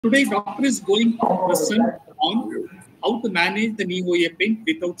Today, doctor is going to present on how to manage the knee OA pain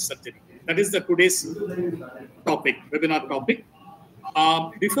without surgery. That is the today's topic, webinar topic.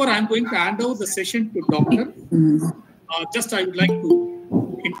 Before I'm going to hand over the session to doctor, just I would like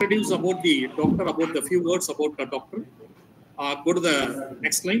to introduce about the doctor, about the few words about the doctor. Go to the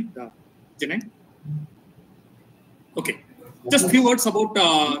next slide, Janay. Okay, just few words about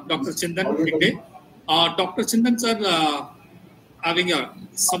Dr. Chintan Hegde. Dr. Chintan sir having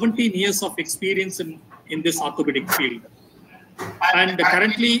 17 years of experience in this orthopedic field. And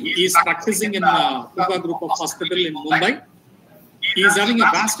currently he is practicing in Kuka Group of Hospital in Mumbai. He is having a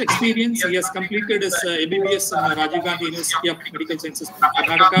vast experience. He has completed his MBBS in Rajiv Gandhi University of Medical Sciences,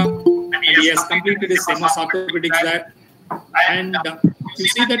 Karnataka, and he has completed his MS Orthopedics there. And you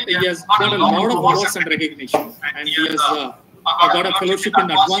see that he has got a lot of awards and recognition. And he has got a fellowship in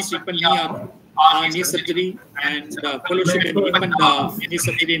advanced treatment knee surgery and fellowship in knee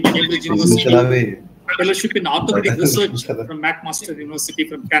surgery in Cambridge University, fellowship in orthopedic research from McMaster University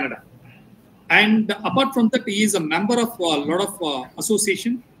from Canada. And apart from that, he is a member of a lot of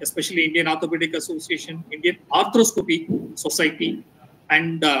association, especially Indian Orthopedic Association, Indian Arthroscopy Society,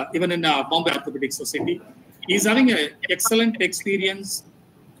 and even in Bombay Orthopedic Society. He is having an excellent experience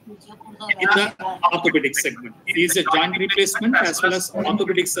in the orthopedic segment. He is a joint replacement as well as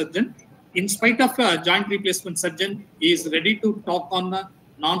orthopedic surgeon. In spite of a joint replacement surgeon, he is ready to talk on the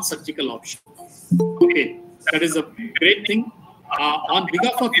non-surgical option. Okay, that is a great thing. On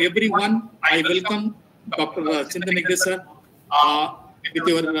behalf of everyone, I welcome Dr. Chintan Hegde sir.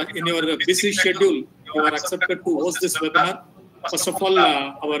 In your busy schedule, you are accepted to host this webinar. First of all,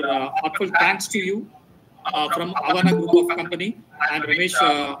 our heartfelt thanks to you from Avana Group of Company and Ramesh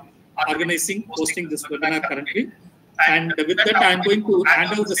hosting this webinar currently. And with that, I am going to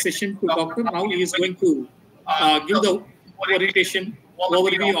hand over the session to doctor. Now he is going to give the orientation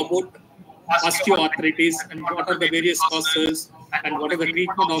overview about osteoarthritis and what are the various causes and what are the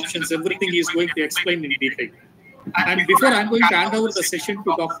treatment options. Everything he is going to explain in detail. And before I am going to hand over the session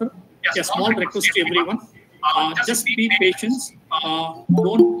to doctor, a small request to everyone. Just be patient.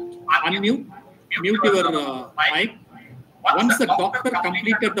 Don't unmute. Mute your mic. Once the doctor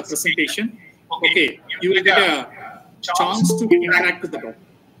completed the presentation, okay, you will get a chance to interact with the doctor.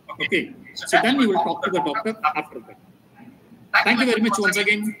 Okay, so then you will talk to the doctor after that. Thank you very much once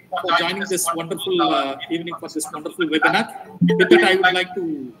again for joining this wonderful evening for this wonderful webinar. With that, I would like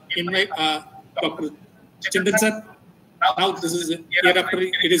to invite Dr. Chintan sir. Now this is hereafter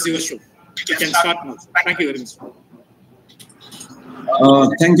it is your show. You can start now. Thank you very much.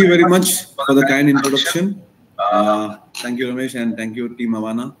 Thank you very much for the kind introduction. Thank you, Ramesh, and thank you, Team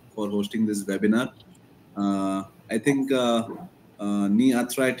Avana, for hosting this webinar. I think knee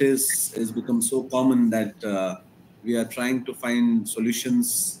arthritis has become so common that we are trying to find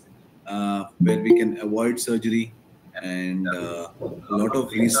solutions where we can avoid surgery, and a lot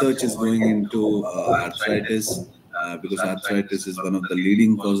of research is going into arthritis because arthritis is one of the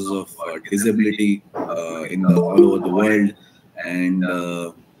leading causes of disability all over the world. And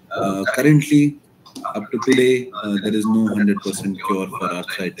currently, up to today, there is no 100% cure for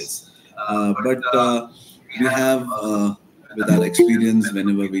arthritis. But we have, with our experience,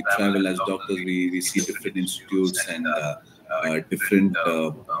 whenever we travel as doctors, we see different institutes and different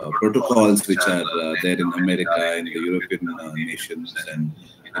protocols which are there in America, in the European nations, and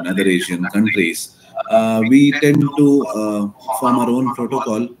in other Asian countries. We tend to form our own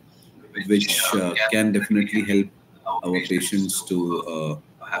protocol, which can definitely help our patients to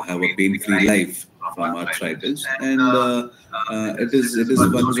have a pain-free life from arthritis. And it is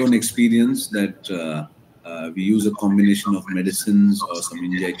one's own experience that we use a combination of medicines or some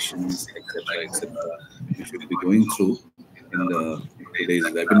injections, etc., etc. we should be going through in today's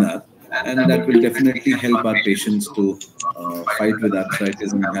webinar, and that will definitely help our patients to fight with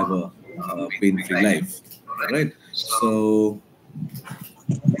arthritis and have a pain-free life. Right. So,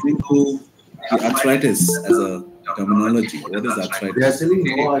 coming to the arthritis as a terminology, what is arthritis?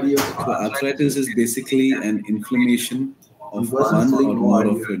 So, arthritis is basically an inflammation of one or more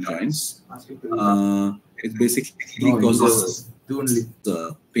of your joints. It basically causes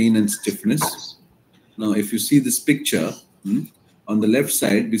pain and stiffness. Now, if you see this picture, on the left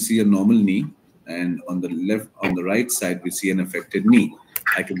side we see a normal knee, and on the right side we see an affected knee.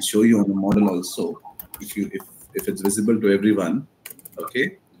 I can show you on the model also, if it's visible to everyone.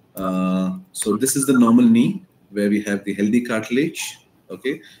 Okay, so this is the normal knee where we have the healthy cartilage.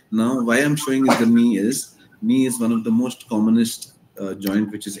 Okay, now why I'm showing you the knee is one of the most commonest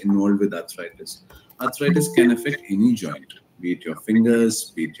joint which is involved with arthritis. Arthritis can affect any joint, be it your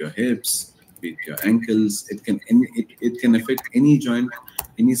fingers, be it your hips, be it your ankles. It can affect any joint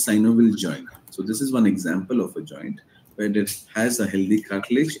any synovial joint. So this is one example of a joint where it has a healthy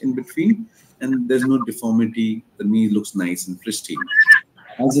cartilage in between and there's no deformity. The knee looks nice and pristine.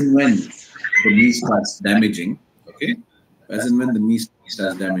 As and when the knee starts damaging, okay, as and when the knee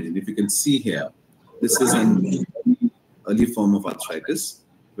starts damaging, if you can see here, this is an early form of arthritis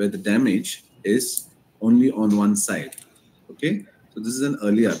where the damage is only on one side. Okay, so this is an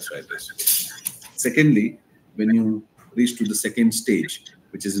early arthritis. Secondly, when you reach to the second stage,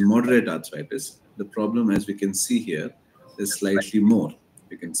 which is moderate arthritis, the problem, as we can see here, is slightly more.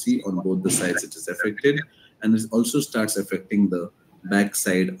 You can see on both the sides it is affected, and it also starts affecting the back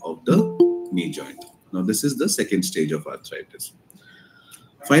side of the knee joint. Now, this is the second stage of arthritis.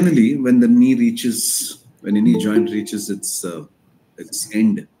 Finally, when the knee reaches, when any joint reaches its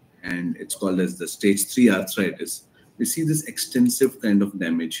end, and it's called as the stage 3 arthritis, we see this extensive kind of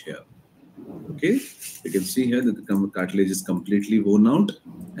damage here. Okay, you can see here that the cartilage is completely worn out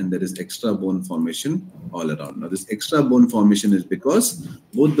and there is extra bone formation all around. Now, this extra bone formation is because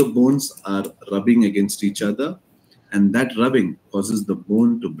both the bones are rubbing against each other, and that rubbing causes the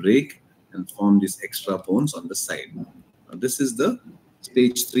bone to break and form these extra bones on the side. Now, this is the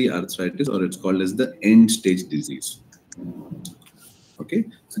stage 3 arthritis, or it's called as the end stage disease. Okay,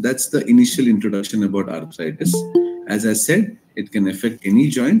 so that's the initial introduction about arthritis. As I said, it can affect any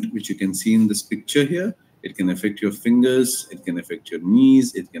joint, which you can see in this picture here. It can affect your fingers, it can affect your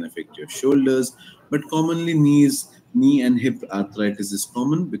knees, it can affect your shoulders. But commonly, knee and hip arthritis is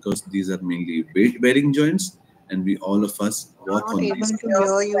common because these are mainly weight-bearing joints, and we all of us walk Not on able these. to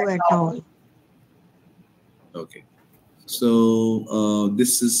hear you at all. Okay, so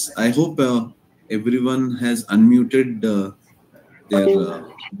this is. I hope everyone has unmuted their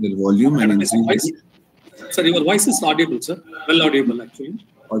volume and increased it. Sir, your voice is audible, sir. Well audible, actually.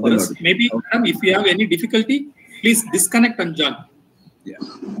 Or For well us, audible. maybe, Okay. ma'am, if you have any difficulty, please disconnect and join. Yeah.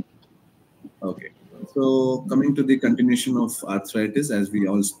 Okay. So coming to the continuation of arthritis, as we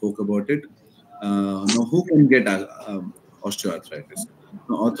all spoke about it, now who can get osteoarthritis?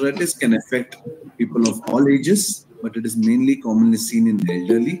 Now, arthritis can affect people of all ages, but it is mainly commonly seen in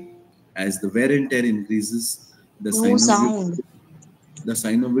elderly. As the wear and tear increases, the No synovial, sound. the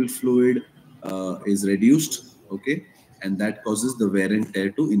synovial fluid is reduced, okay, and that causes the wear and tear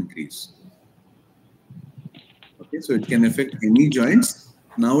to increase. Okay, so it can affect any joints.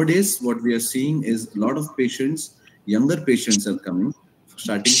 Nowadays, what we are seeing is a lot of patients, younger patients are coming,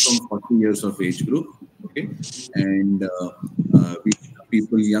 starting from 40 years of age group. Okay, and we have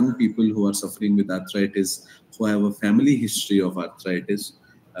people, young people who are suffering with arthritis, who have a family history of arthritis,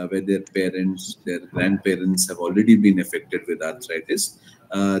 where their parents, their grandparents have already been affected with arthritis.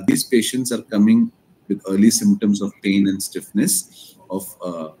 These patients are coming with early symptoms of pain and stiffness of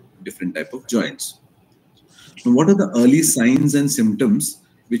different type of joints. Now, what are the early signs and symptoms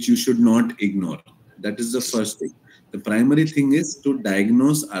which you should not ignore? That is the first thing. The primary thing is to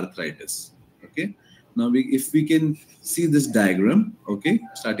diagnose arthritis. Okay. Now, if we can see this diagram, okay,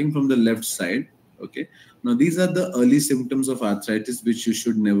 starting from the left side, okay. Now, these are the early symptoms of arthritis which you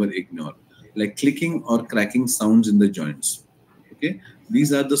should never ignore, like clicking or cracking sounds in the joints. Okay.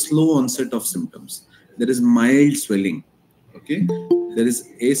 These are the slow onset of symptoms. There is mild swelling. Okay. There is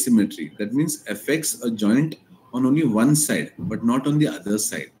asymmetry. That means affects a joint on only one side, but not on the other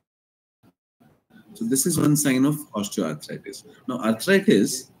side. So this is one sign of osteoarthritis. Now,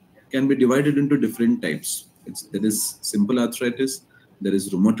 arthritis can be divided into different types. There is simple arthritis, there is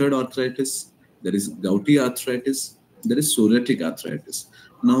rheumatoid arthritis, there is gouty arthritis, there is psoriatic arthritis.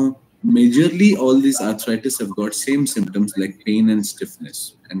 Now, majorly all these arthritis have got same symptoms like pain and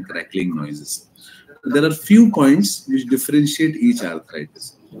stiffness and crackling noises. There are few points which differentiate each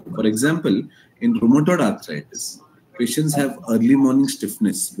arthritis. For example, in rheumatoid arthritis, patients have early morning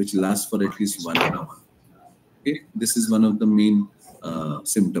stiffness which lasts for at least 1 hour. Okay, this is one of the main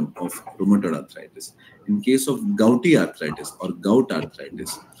symptom of rheumatoid arthritis. In case of gouty arthritis or gout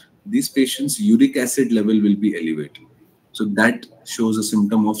arthritis, these patients' uric acid level will be elevated. So that shows a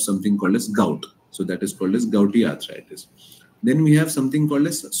symptom of something called as gout. So that is called as gouty arthritis. Then we have something called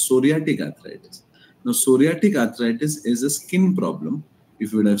as psoriatic arthritis. Now, psoriatic arthritis is a skin problem.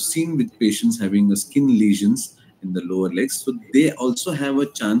 If you would have seen with patients having a skin lesions in the lower legs, so they also have a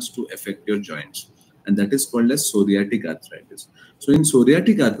chance to affect your joints, and that is called as psoriatic arthritis. So in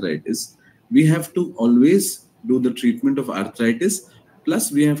psoriatic arthritis, we have to always do the treatment of arthritis,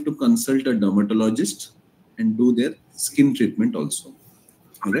 plus we have to consult a dermatologist and do their skin treatment also.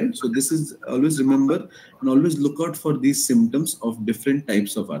 All right, so this is, always remember and always look out for these symptoms of different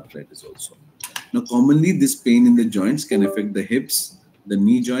types of arthritis also. Now, commonly this pain in the joints can affect the hips, the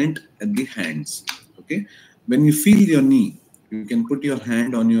knee joint, and the hands. Okay, when you feel your knee, You can put your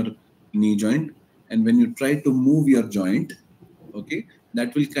hand on your knee joint, and when you try to move your joint, okay,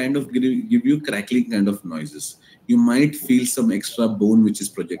 that will kind of give you crackling kind of noises. You might feel some extra bone which is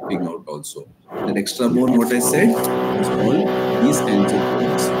projecting out also. That extra bone, what I said, is all these kinds of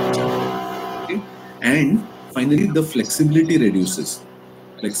bones which are there. Okay, and finally the flexibility reduces.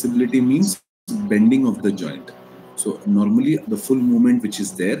 Flexibility means bending of the joint. So normally the full movement which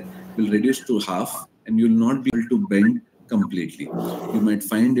is there will reduce to half, and you will not be able to bend completely. You might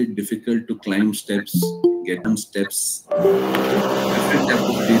find it difficult to climb steps, get on steps. Different type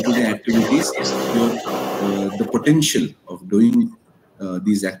of day-to-day activities. The potential of doing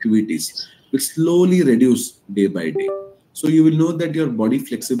these activities will slowly reduce day by day. So you will know that your body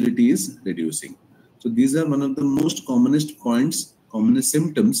flexibility is reducing. So these are one of the most commonest points, commonest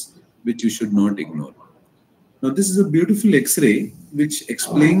symptoms which you should not ignore. Now, this is a beautiful X-ray which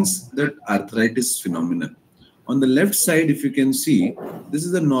explains that arthritis phenomenon. On the left side, if you can see, this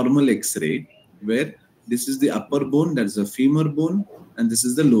is a normal X-ray where this is the upper bone, that's the femur bone, and this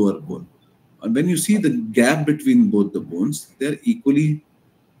is the lower bone. And when you see the gap between both the bones, they are equally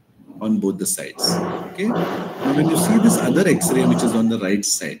on both the sides. Okay. Now, when you see this other X-ray which is on the right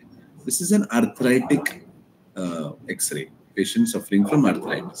side, this is an arthritic X-ray, patient suffering from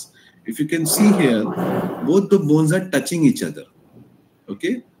arthritis. If you can see here, both the bones are touching each other.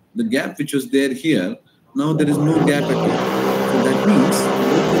 Okay, the gap which was there here, now there is no gap at all. So that means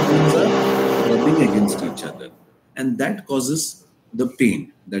both the bones are rubbing against each other, and that causes the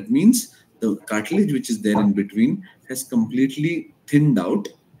pain. That means the cartilage which is there in between has completely thinned out,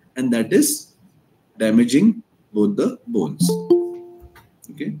 and that is damaging both the bones.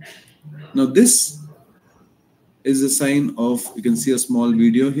 Okay, now this is a sign of, you can see a small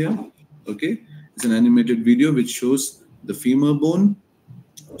video here. Okay, it's an animated video which shows the femur bone,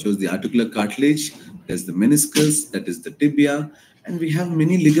 shows the articular cartilage, there's the meniscus, that is the tibia, and we have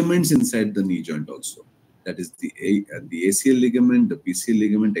many ligaments inside the knee joint also. That is the ACL ligament, the PCL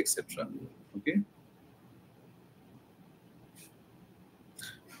ligament, etc. Okay.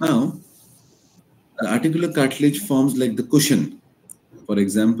 Now, the articular cartilage forms like the cushion. For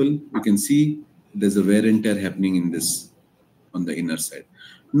example, you can see there's a wear and tear happening in this on the inner side.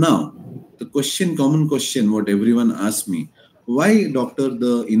 Now, the common question, what everyone asks me, why, doctor,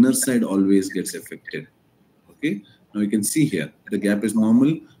 the inner side always gets affected? Okay, now you can see here the gap is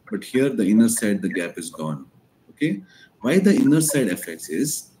normal, but here the inner side, the gap is gone. Okay, why the inner side affects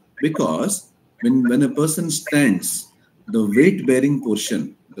is because when a person stands, the weight bearing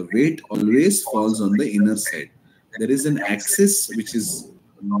portion, the weight always falls on the inner side. There is an axis which is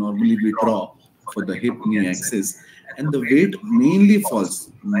normally we draw for the hip knee axis, and the weight mainly falls,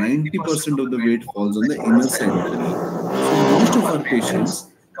 90% of the weight falls on the inner side of the knee. So most of our patients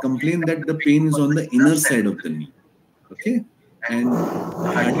complain that the pain is on the inner side of the knee. Okay, and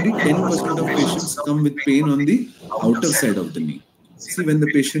hardly 10% of patients come with pain on the outer side of the knee. See, when the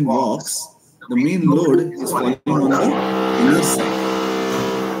patient walks, the main load is falling on the inner side.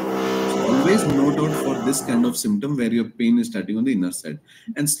 So always note out for this kind of symptom where your pain is starting on the inner side.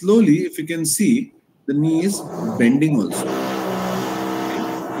 And slowly, if you can see, the knee is bending also.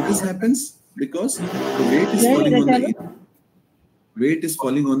 Okay. This happens because the weight is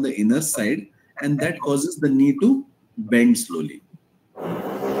falling on the inner side, and that causes the knee to bend slowly.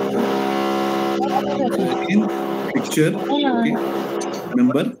 Again, picture. Okay.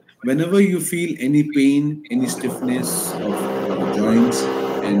 Remember, whenever you feel any pain, any stiffness of your joints,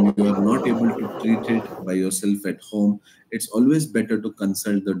 and you are not able to treat it by yourself at home, it's always better to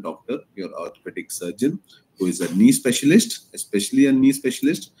consult the doctor, your orthopedic surgeon, who is a knee specialist, especially a knee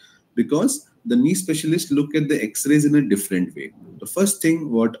specialist, because the knee specialist look at the x-rays in a different way. The first thing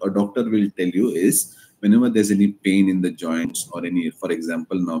what a doctor will tell you is, whenever there's any pain in the joints or any, for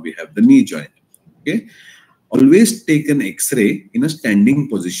example, now we have the knee joint. Okay, always take an x-ray in a standing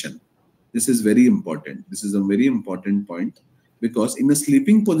position. This is very important. This is a very important point, because in a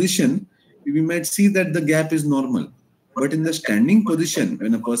sleeping position, we might see that the gap is normal. But in the standing position,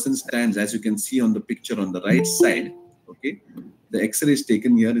 when a person stands, as you can see on the picture on the right side, okay, the x-ray is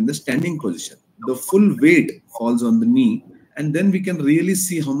taken here in the standing position. The full weight falls on the knee, and then we can really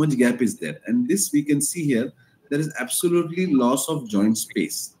see how much gap is there. And this we can see here, there is absolutely loss of joint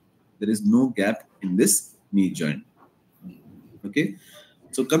space. There is no gap in this knee joint. Okay.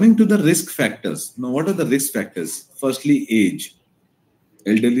 So coming to the risk factors. Now, what are the risk factors? Firstly, age.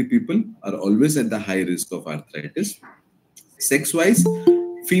 Elderly people are always at the high risk of arthritis. Sex-wise,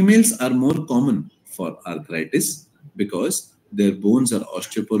 females are more common for arthritis because their bones are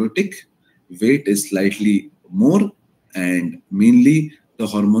osteoporotic, weight is slightly more, and mainly the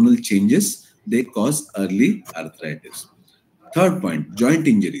hormonal changes, they cause early arthritis. Third point, joint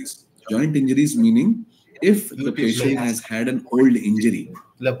injuries. Joint injuries meaning if the patient has had an old injury,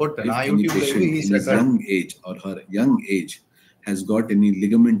 if any patient in his young age or her young age has got any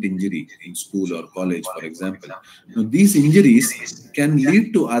ligament injury in school or college, for example. Now, these injuries can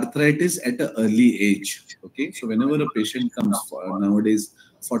lead to arthritis at an early age. Okay, so whenever a patient comes for nowadays,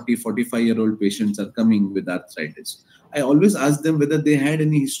 40, 45-year-old patients are coming with arthritis. I always ask them whether they had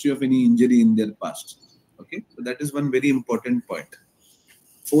any history of any injury in their past. Okay, so that is one very important point.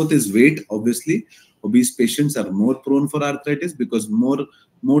 Fourth is weight. Obviously, obese patients are more prone for arthritis because more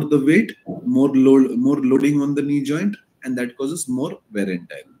the weight, more loading on the knee joint, and that causes more wear and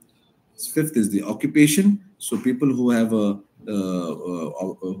tear. Fifth is the occupation. So people who have a who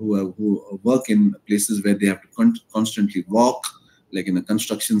work in places where they have to constantly walk, like in a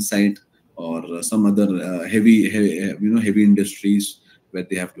construction site or some other heavy industries where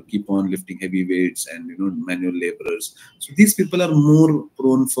they have to keep on lifting heavy weights and manual laborers. So these people are more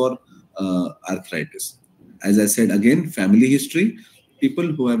prone for arthritis. As I said again, family history.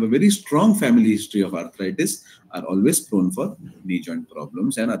 People who have a very strong family history of arthritis are always prone for knee joint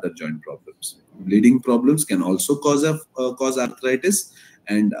problems and other joint problems. Bleeding problems can also cause arthritis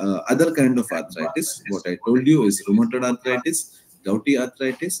and other kind of arthritis. What I told you is rheumatoid arthritis, gouty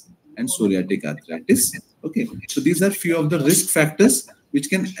arthritis, and psoriatic arthritis. Okay, so these are few of the risk factors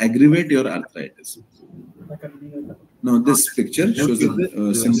which can aggravate your arthritis. Now, this picture shows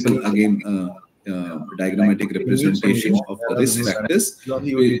a simple diagrammatic representation of the risk factors.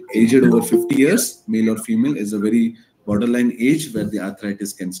 Aged over 50 years, male or female, is a very borderline age where the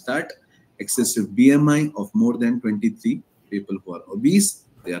arthritis can start. Excessive BMI of more than 23. People who are obese,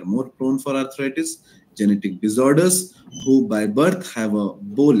 they are more prone for arthritis. Genetic disorders who by birth have a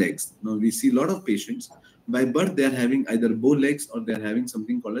bow legs. Now we see a lot of patients by birth they are having either bow legs or they are having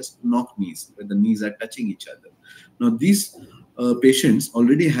something called as knock knees, where the knees are touching each other. Now these patients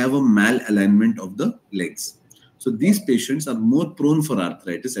already have a malalignment of the legs. So these patients are more prone for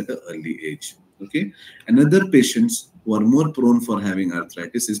arthritis at an early age. Okay. Another patients who are more prone for having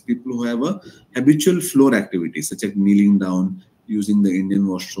arthritis is people who have a habitual floor activity, such as kneeling down, using the Indian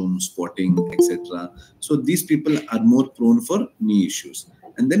washroom, squatting, etc. So these people are more prone for knee issues.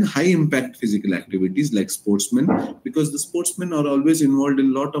 And then high impact physical activities like sportsmen, because the sportsmen are always involved in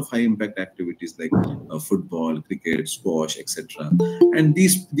a lot of high impact activities like football, cricket, squash, etc. And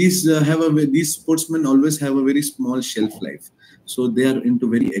these sportsmen always have a very small shelf life. So they are into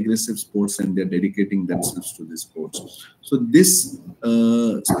very aggressive sports and they're dedicating themselves to this sports. So this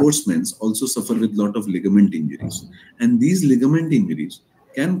sportsmen also suffer with a lot of ligament injuries. And these ligament injuries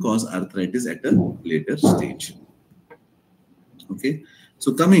can cause arthritis at a later stage. Okay.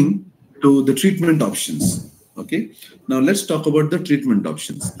 So coming to the treatment options. Okay. Now let's talk about the treatment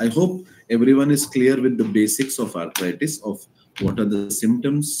options. I hope everyone is clear with the basics of arthritis, of what are the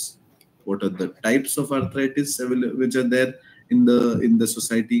symptoms, what are the types of arthritis which are there in the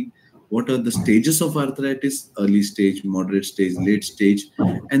society, what are the stages of arthritis, early stage, moderate stage, late stage,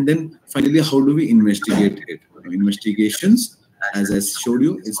 and then finally how do we investigate it. Investigations, as I showed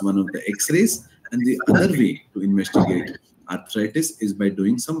you, is one of the x-rays, and the other way to investigate arthritis is by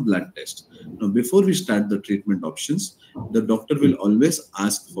doing some blood test. Now before we start the treatment options, the doctor will always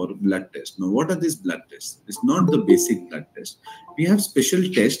ask for blood test. Now what are these blood tests? It's not the basic blood test. We have special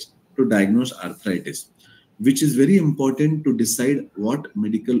tests to diagnose arthritis, which is very important to decide what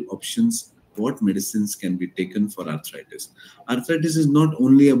medical options, what medicines can be taken for arthritis. Arthritis is not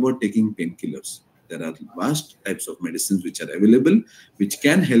only about taking painkillers. There are vast types of medicines which are available, which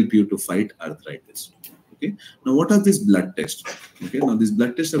can help you to fight arthritis. Okay. Now, what are these blood tests? Okay. Now, these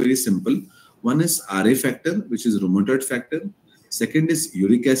blood tests are very simple. One is RA factor, which is rheumatoid factor. Second is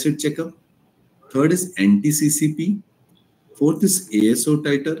uric acid checkup. Third is anti-CCP. Fourth is ASO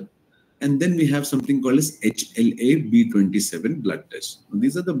titer. And then we have something called as HLA-B27 blood test. Now,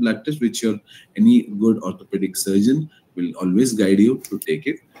 these are the blood tests which any good orthopedic surgeon will always guide you to take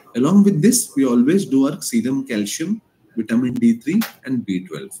it. Along with this, we always do our serum calcium, vitamin D3 and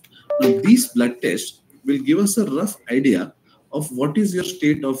B12. Now, these blood tests will give us a rough idea of what is your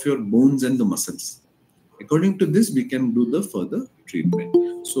state of your bones and the muscles. According to this, we can do the further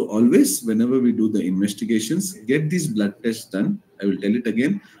treatment. So always, whenever we do the investigations, get these blood tests done. I will tell it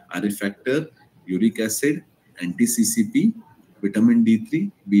again: RA factor, uric acid, anti-CCP, vitamin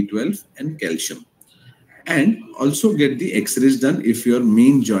D3, B12, and calcium. And also get the x-rays done if your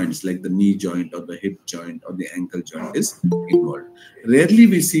main joints like the knee joint or the hip joint or the ankle joint is involved. Rarely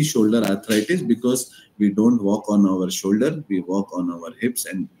we see shoulder arthritis because we don't walk on our shoulder, we walk on our hips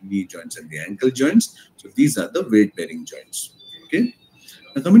and knee joints and the ankle joints. So these are the weight-bearing joints. Okay.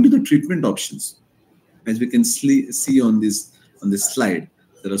 Now coming to the treatment options, as we can see on this on this slide,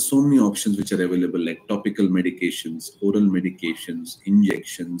 there are so many options which are available, like topical medications, oral medications,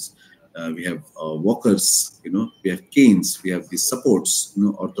 injections. We have walkers, we have canes, we have these supports,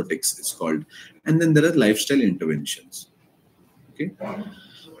 orthotics it's called. And then there are lifestyle interventions. Okay.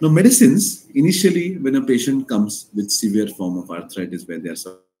 Now, medicines, initially, when a patient comes with severe form of arthritis where they are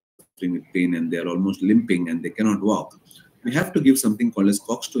suffering with pain and they are almost limping and they cannot walk, we have to give something called as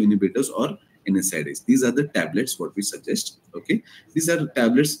COX-2 inhibitors or NSAIDs. These are the tablets, what we suggest. Okay. These are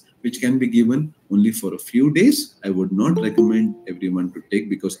tablets which can be given only for a few days. I would not recommend everyone to take,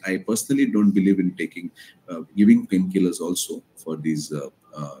 because I personally don't believe in giving painkillers also for these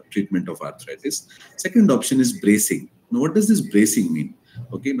treatment of arthritis. Second option is bracing. Now, what does this bracing mean?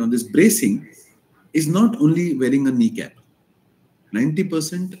 Okay, now this bracing is not only wearing a kneecap.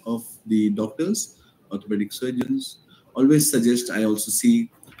 90% of the doctors, orthopedic surgeons always suggest, I also see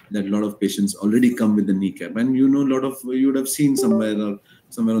that a lot of patients already come with the kneecap. And you would have seen somewhere on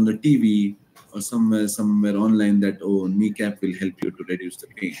the TV or somewhere online that, oh, kneecap will help you to reduce the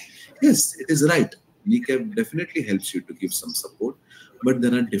pain. Yes, it is right. Kneecap definitely helps you to give some support, but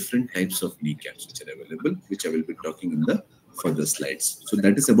there are different types of kneecaps which are available, which I will be talking in the further slides. So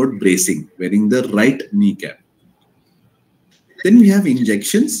that is about bracing, wearing the right kneecap. Then we have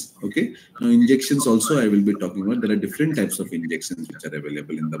injections. Okay. Now, injections also I will be talking about. There are different types of injections which are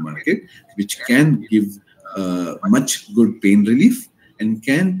available in the market, which can give much good pain relief and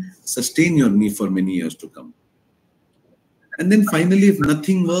can sustain your knee for many years to come. And then finally, if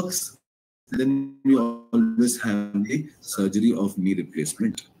nothing works, then we always have the surgery of knee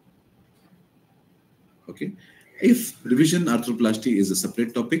replacement. Okay. If revision arthroplasty is a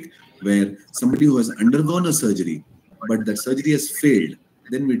separate topic where somebody who has undergone a surgery, but that surgery has failed,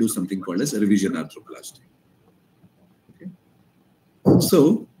 then we do something called as a revision arthroplasty. Okay.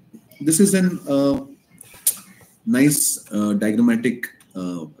 So this is an nice diagrammatic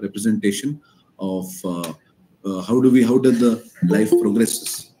representation of how does the life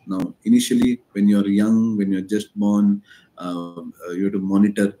progresses. Now, initially, when you're young, when you're just born, you have to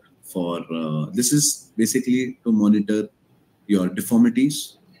monitor for, this is basically to monitor your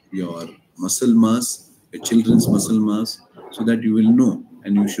deformities, your muscle mass, your children's muscle mass, so that you will know.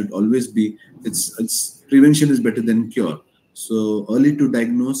 And you should always be, it's prevention is better than cure. So early to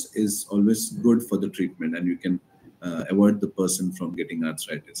diagnose is always good for the treatment, and you can avoid the person from getting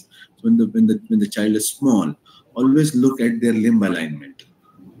arthritis. So when the child is small, always look at their limb alignment.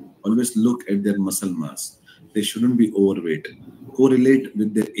 Always look at their muscle mass. They shouldn't be overweight. Correlate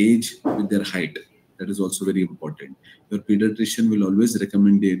with their age, with their height. That is also very important. Your pediatrician will always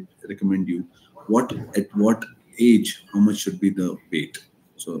recommend you at what age, how much should be the weight.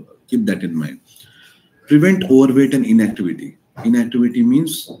 So keep that in mind. Prevent overweight and inactivity. Inactivity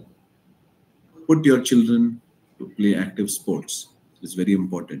means put your children to play active sports. It's very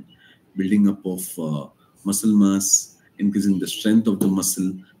important. Building up of muscle mass, increasing the strength of the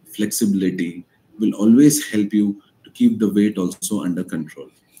muscle, flexibility will always help you to keep the weight also under control.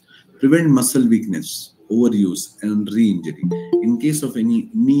 Prevent muscle weakness, overuse, and re-injury. In case of any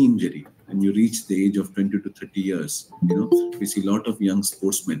knee injury, when you reach the age of 20 to 30 years, we see a lot of young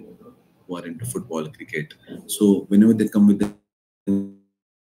sportsmen who are into football, cricket. So whenever they come with the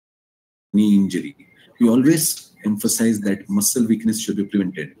knee injury, we always emphasize that muscle weakness should be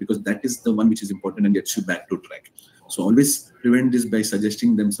prevented, because that is the one which is important and gets you back to track. So always prevent this by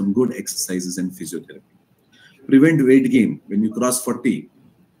suggesting them some good exercises and physiotherapy. Prevent weight gain. When you cross 40,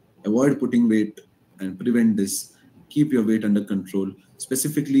 avoid putting weight and prevent this. Keep your weight under control,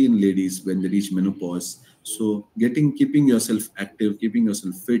 specifically in ladies when they reach menopause. So keeping yourself active, keeping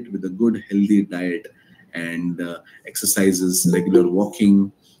yourself fit with a good healthy diet and exercises, regular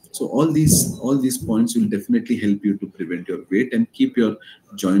walking. So all these points will definitely help you to prevent your weight and keep your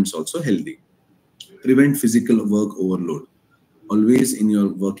joints also healthy. Prevent physical work overload. Always in your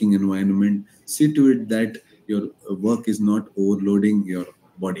working environment, see to it that your work is not overloading your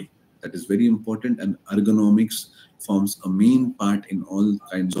body. That is very important, and ergonomics forms a main part in all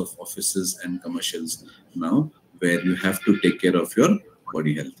kinds of offices and commercials now, where you have to take care of your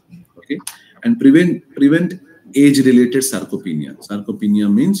body health. Okay, and prevent age-related sarcopenia.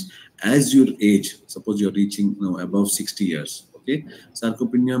 Sarcopenia means as you age, suppose you're reaching now above 60 years. Okay,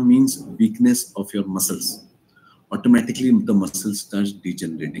 sarcopenia means weakness of your muscles. Automatically the muscle starts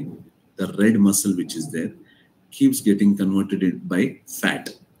degenerating. The red muscle which is there keeps getting converted by fat.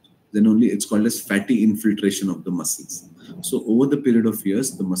 Then only it's called as fatty infiltration of the muscles. So over the period of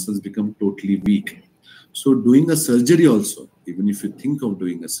years, the muscles become totally weak. So doing a surgery also, even if you think of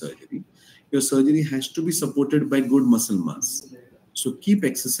doing a surgery, your surgery has to be supported by good muscle mass. So keep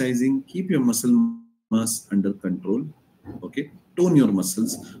exercising, keep your muscle mass under control, Okay, tone your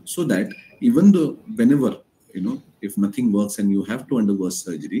muscles so that even though whenever, if nothing works and you have to undergo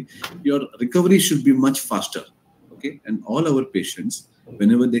surgery, your recovery should be much faster. Okay, and all our patients,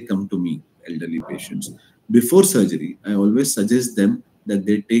 whenever they come to me, elderly patients, before surgery, I always suggest them that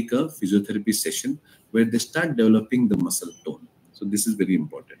they take a physiotherapy session where they start developing the muscle tone. So this is very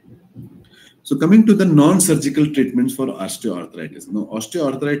important. So coming to the non-surgical treatments for osteoarthritis. Now,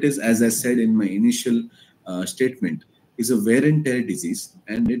 osteoarthritis, as I said in my initial statement, is a wear and tear disease,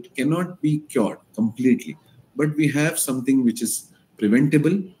 and it cannot be cured completely. But we have something which is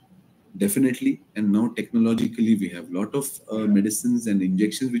preventable, definitely. And now technologically, we have a lot of medicines and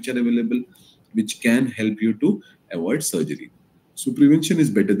injections which are available, which can help you to avoid surgery. So prevention is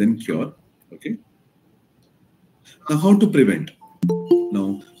better than cure. Okay. Now, how to prevent?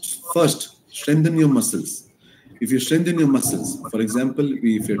 Now, first, strengthen your muscles. If you strengthen your muscles, for example,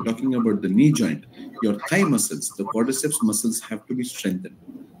 if you're talking about the knee joint, your thigh muscles, the quadriceps muscles have to be strengthened.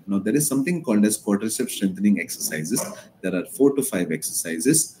 Now, there is something called as quadriceps strengthening exercises. There are 4 to 5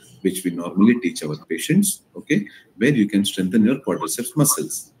 exercises which we normally teach our patients, okay, where you can strengthen your quadriceps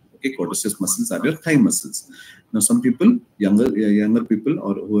muscles. Okay, quadriceps muscles are your thigh muscles. Now, some people, younger people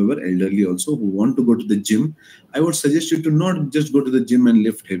or whoever, elderly also, who want to go to the gym, I would suggest you to not just go to the gym and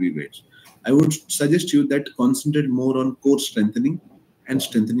lift heavy weights. I would suggest you that concentrate more on core strengthening and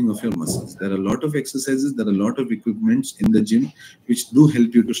strengthening of your muscles. There are a lot of exercises, there are a lot of equipments in the gym which do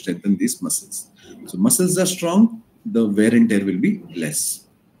help you to strengthen these muscles. So muscles are strong, the wear and tear will be less.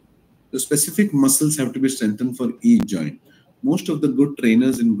 The specific muscles have to be strengthened for each joint. Most of the good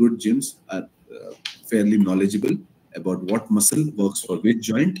trainers in good gyms are fairly knowledgeable about what muscle works for which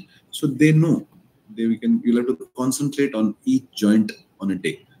joint, so they know you'll have to concentrate on each joint on a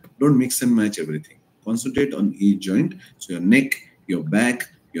day. Don't mix and match everything. Concentrate on each joint. So your neck, your back,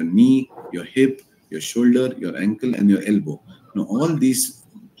 your knee, your hip, your shoulder, your ankle, and your elbow. Now all these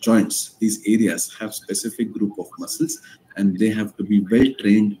joints, these areas have specific group of muscles, and they have to be well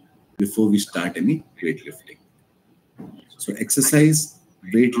trained before we start any weightlifting. So exercise,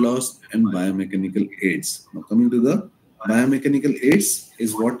 weight loss, and biomechanical aids. Now coming to the biomechanical aids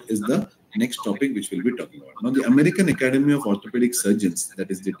is what is the next topic which we'll be talking about. Now the American Academy of Orthopedic Surgeons,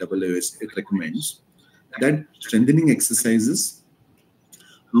 that is the AAOS, it recommends that strengthening exercises,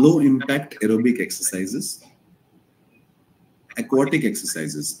 low impact aerobic exercises, aquatic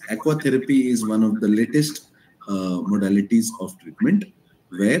exercises. Aquatherapy is one of the latest modalities of treatment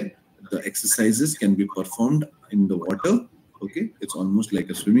where the exercises can be performed in the water. Okay, it's almost like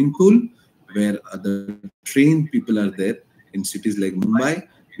a swimming pool where the trained people are there. In cities like Mumbai,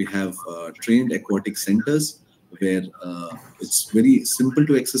 we have trained aquatic centers where it's very simple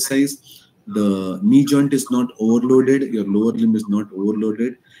to exercise. The knee joint is not overloaded, your lower limb is not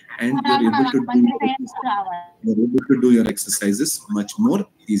overloaded, and you're able to do your exercises much more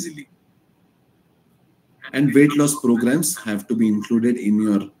easily. And weight loss programs have to be included in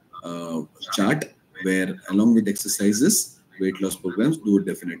your chart, where along with exercises, weight loss programs do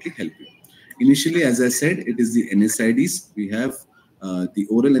definitely help you. Initially, as I said, it is the NSAIDs. We have the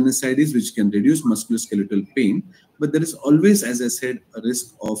oral NSAIDs, which can reduce musculoskeletal pain, but there is always, as I said, a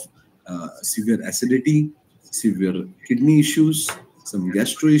risk of severe acidity, severe kidney issues, some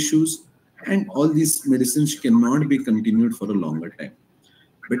gastro issues, and all these medicines cannot be continued for a longer time.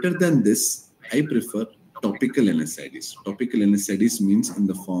 Better than this, I prefer topical NSAIDs. Topical NSAIDs means in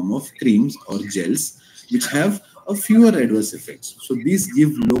the form of creams or gels, which have a fewer adverse effects. So these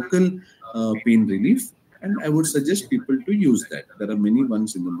give local pain relief, and I would suggest people to use that. There are many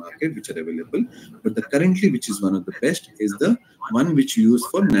ones in the market which are available, but the currently which is one of the best is the one which you use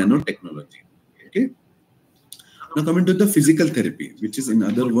for nanotechnology. Okay. Now coming to the physical therapy, which is in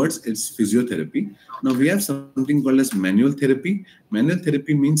other words, it's physiotherapy. Now we have something called as manual therapy. Manual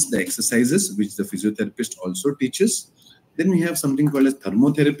therapy means the exercises which the physiotherapist also teaches. Then we have something called as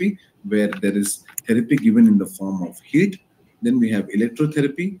thermotherapy, where there is therapy given in the form of heat. Then we have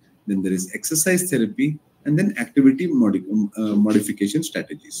electrotherapy. Then there is exercise therapy, and then activity modification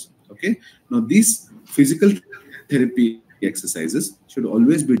strategies. Okay. Now these physical therapy exercises should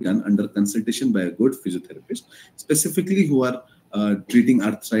always be done under consultation by a good physiotherapist, specifically who are treating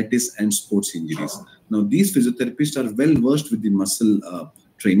arthritis and sports injuries. Now these physiotherapists are well versed with the muscle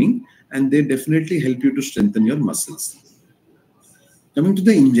training, and they definitely help you to strengthen your muscles. Coming to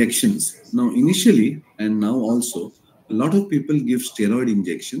the injections. Now initially and now also, a lot of people give steroid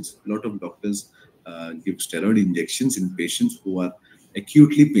injections. A lot of doctors give steroid injections in patients who are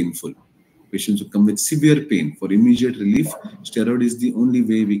acutely painful. Patients who come with severe pain. For immediate relief, steroid is the only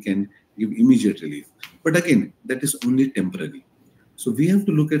way we can give immediate relief. But again, that is only temporary. So we have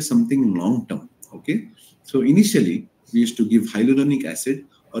to look at something long term. Okay. So initially, we used to give hyaluronic acid,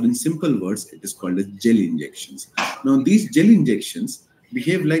 or in simple words, it is called as gel injections. Now, these gel injections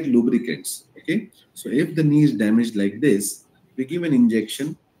behave like lubricants. Okay, so if the knee is damaged like this, we give an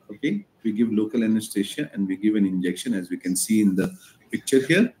injection. Okay, we give local anesthesia and we give an injection, as we can see in the picture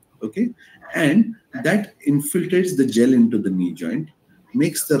here. Okay, and that infiltrates the gel into the knee joint,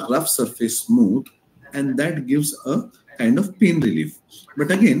 makes the rough surface smooth, and that gives a kind of pain relief.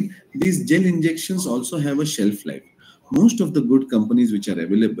 But again, these gel injections also have a shelf life. Most of the good companies which are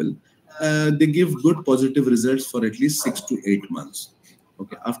available, they give good positive results for at least 6 to 8 months.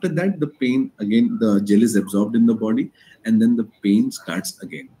 Okay, after that, the pain again, the gel is absorbed in the body, and then the pain starts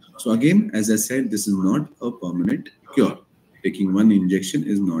again. So again, as I said, this is not a permanent cure. Taking one injection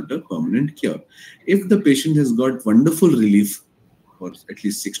is not a permanent cure. If the patient has got wonderful relief for at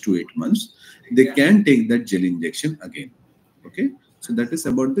least 6 to 8 months, they can take that gel injection again. Okay, so that is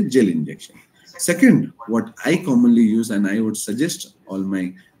about the gel injection. Second, what I commonly use, and I would suggest all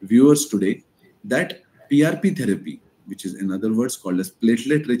my viewers today, that PRP therapy, which is in other words called as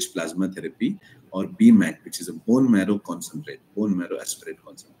platelet-rich plasma therapy, or BMAC, which is a bone marrow concentrate, bone marrow aspirate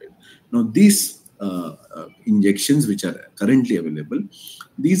concentrate. Now, these injections which are currently available,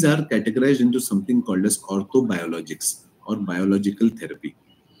 these are categorized into something called as orthobiologics or biological therapy.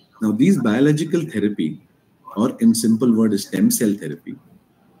 Now, these biological therapy, or in simple word, stem cell therapy,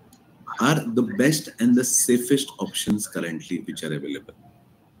 are the best and the safest options currently which are available.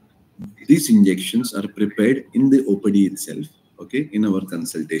 These injections are prepared in the OPD itself. Okay, in our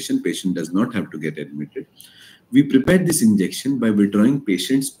consultation, patient does not have to get admitted. We prepare this injection by withdrawing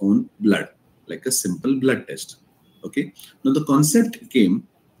patient's own blood, like a simple blood test. Okay, now the concept came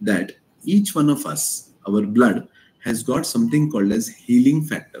that each one of us, our blood has got something called as healing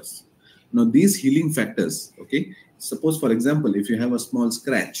factors. Now these healing factors, okay, suppose for example, if you have a small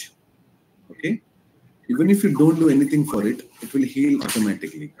scratch, okay, even if you don't do anything for it, it will heal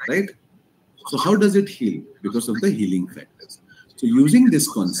automatically, right? So how does it heal? Because of the healing factors. So using this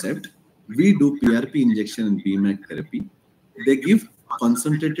concept, we do PRP injection and BMAC therapy. They give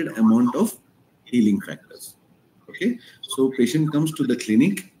concentrated amount of healing factors. Okay, so patient comes to the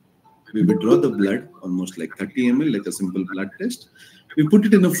clinic, we withdraw the blood, almost like 30 ml, like a simple blood test. We put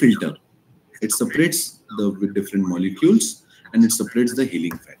it in a filter. It separates the with different molecules and it separates the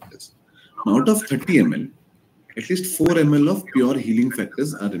healing factors. Now, out of 30 ml, at least 4 ml of pure healing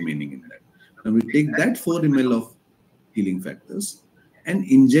factors are remaining in that. Now we take that 4 ml of healing factors and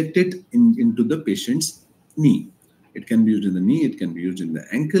inject it into the patient's knee. It can be used in the knee, it can be used in the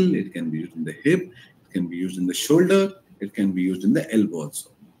ankle, it can be used in the hip, it can be used in the shoulder, it can be used in the elbow also.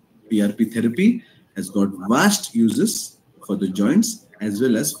 PRP therapy has got vast uses for the joints as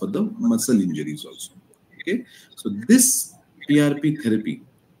well as for the muscle injuries also. Okay, so this PRP therapy,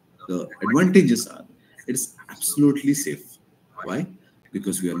 the advantages are it's absolutely safe. Why?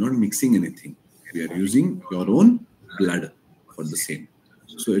 Because we are not mixing anything. We are using your own blood for the same.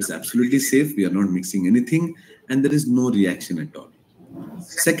 So it's absolutely safe. We are not mixing anything and there is no reaction at all.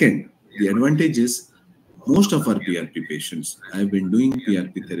 Second, the advantage is most of our PRP patients, I've been doing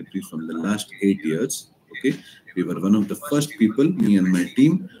PRP therapy from the last 8 years. Okay, we were one of the first people, me and my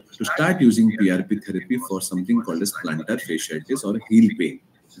team, to start using PRP therapy for something called as plantar fasciitis or heel pain.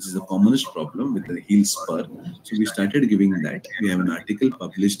 This is the commonest problem with the heel spur. So we started giving that. We have an article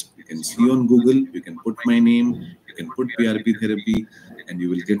published. You can see on Google. You can put my name. You can put PRP therapy, and you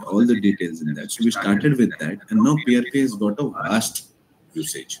will get all the details in that. So we started with that, and now PRP has got a vast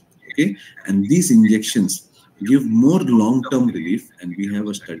usage. Okay, and these injections give more long-term relief, and we have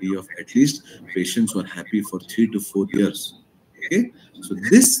a study of at least patients who are happy for 3 to 4 years. Okay, so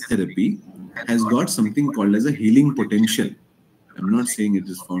this therapy has got something called as a healing potential. I'm not saying it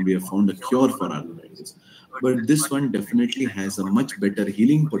is found, we have found a cure for arthritis, but this one definitely has a much better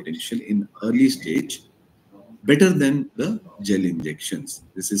healing potential in early stage, better than the gel injections.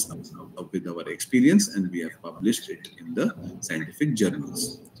 This is up with our experience and we have published it in the scientific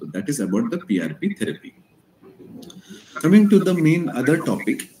journals. So that is about the PRP therapy. Coming to the main other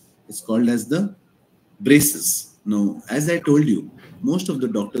topic, it's called as the braces. Now, as I told you, most of the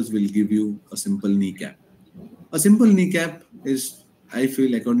doctors will give you a simple kneecap. A simple kneecap is, I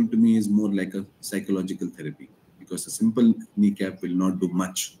feel, according to me, is more like a psychological therapy because a simple kneecap will not do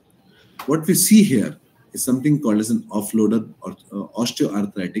much. What we see here is something called as an offloader or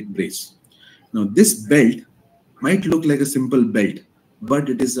osteoarthritic brace. Now, this belt might look like a simple belt, but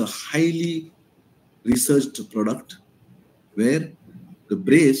it is a highly researched product where the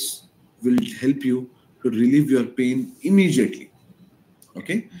brace will help you to relieve your pain immediately.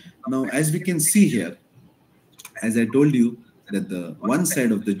 Okay. Now, as we can see here, as I told you that the one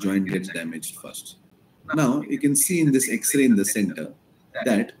side of the joint gets damaged first. Now you can see in this X-ray in the center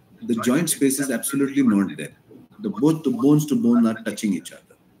that the joint space is absolutely not there. Both the bones to bone are touching each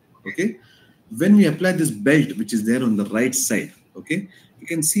other. Okay. When we apply this belt, which is there on the right side, okay, you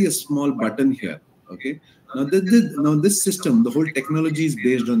can see a small button here. Okay. Now this system, the whole technology is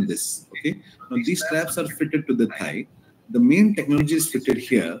based on this. Okay. Now these straps are fitted to the thigh. The main technology is fitted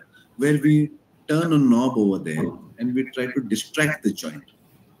here, where we turn a knob over there and we try to distract the joint.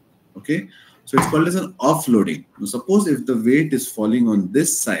 Okay, so it's called as an offloading. Now suppose if the weight is falling on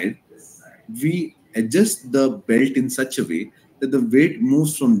this side, we adjust the belt in such a way that the weight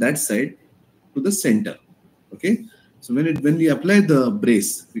moves from that side to the center. Okay, so when we apply the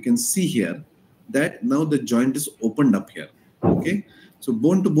brace, we can see here that now the joint is opened up here. Okay, so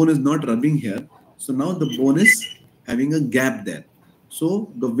bone to bone is not rubbing here. So now the bone is having a gap there.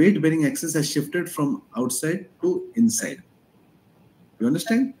 So the weight bearing axis has shifted from outside to inside. You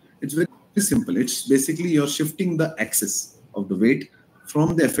understand? It's very simple. It's basically you're shifting the axis of the weight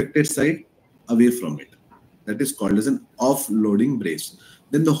from the affected side away from it. That is called as an offloading brace.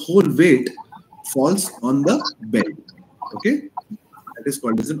 Then the whole weight falls on the belt. Okay? That is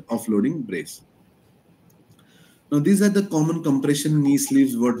called as an offloading brace. Now, these are the common compression knee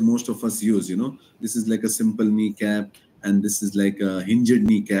sleeves what most of us use. You know, this is like a simple kneecap, and this is like a hinged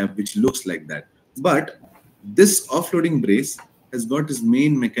kneecap, which looks like that. But this offloading brace has got its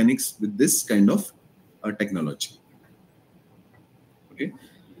main mechanics with this kind of technology. Okay.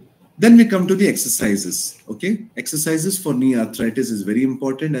 Then we come to the exercises. Okay. Exercises for knee arthritis is very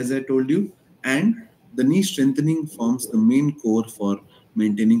important, as I told you. And the knee strengthening forms the main core for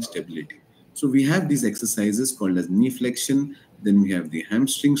maintaining stability. So we have these exercises called as knee flexion. Then we have the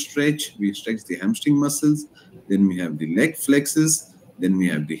hamstring stretch. We stretch the hamstring muscles. Then we have the leg flexes. Then we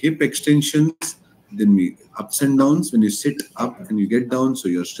have the hip extensions. Then we ups and downs. When you sit up and you get down, so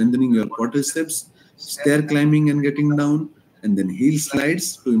you're strengthening your quadriceps. Stair climbing and getting down. And then heel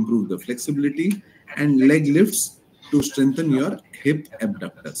slides to improve the flexibility. And leg lifts to strengthen your hip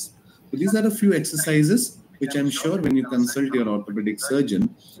abductors. So these are a few exercises which I'm sure when you consult your orthopedic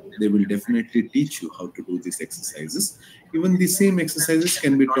surgeon, they will definitely teach you how to do these exercises. Even the same exercises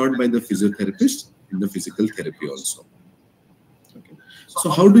can be taught by the physiotherapist in the physical therapy also. Okay. So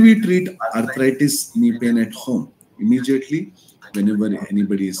how do we treat arthritis knee pain at home? Immediately, whenever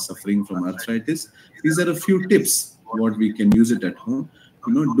anybody is suffering from arthritis, these are a few tips what we can use it at home.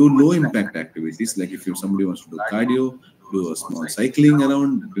 You know, do low impact activities, like if somebody wants to do cardio, do a small cycling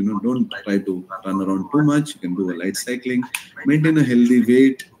around, don't try to run around too much. You can do a light cycling, maintain a healthy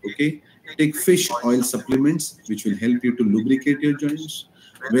weight, okay? Take fish oil supplements, which will help you to lubricate your joints.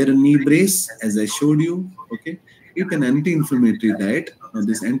 Wear a knee brace, as I showed you, okay? Eat an anti-inflammatory diet. Now,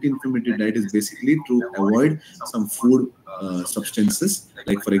 this anti-inflammatory diet is basically to avoid some food substances.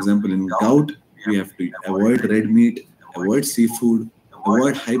 Like, for example, in gout, we have to avoid red meat, avoid seafood,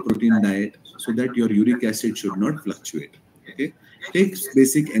 avoid high-protein diet, so that your uric acid should not fluctuate. Okay, take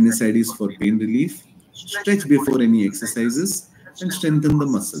basic NSAIDs for pain relief, stretch before any exercises, and strengthen the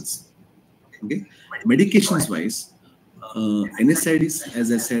muscles. Okay, medications wise, NSAIDs,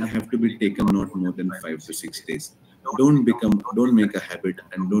 as I said, have to be taken not more than 5 to 6 days. Don't make a habit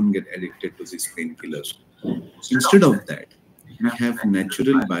and don't get addicted to these painkillers. Instead of that, we have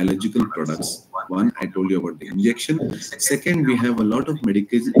natural biological products. One, I told you about the injection. Second, we have a lot of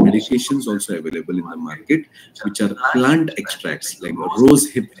medications also available in the market, which are plant extracts, like rose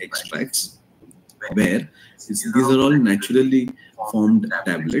hip extracts, where these are all naturally formed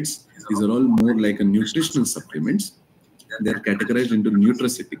tablets. These are all more like a nutritional supplements. They are categorized into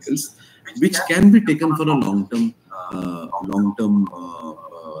nutraceuticals, which can be taken for a long-term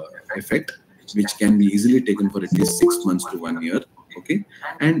effect, which can be easily taken for at least 6 months to 1 year. Okay,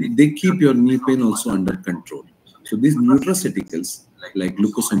 and they keep your knee pain also under control. So these nutraceuticals like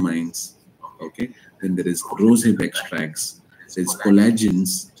glucosamines, okay, then there is rosehip extracts, there's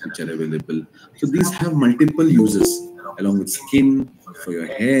collagens which are available. So these have multiple uses along with skin, for your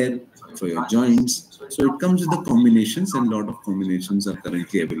hair, for your joints. So it comes with the combinations, and a lot of combinations are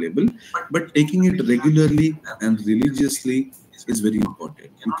currently available. But taking it regularly and religiously is very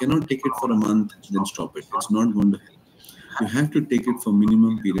important. You cannot take it for a month, then stop it. It's not going to help. You have to take it for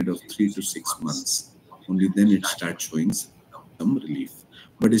minimum period of 3 to 6 months. Only then it starts showing some relief.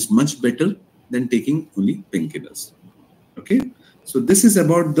 But it's much better than taking only painkillers. Okay. So this is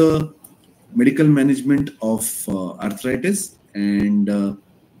about the medical management of arthritis, and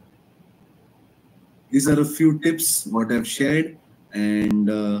these are a few tips what I've shared, and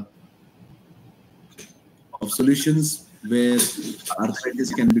of solutions where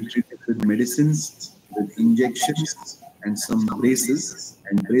arthritis can be treated with medicines, with injections, and some braces.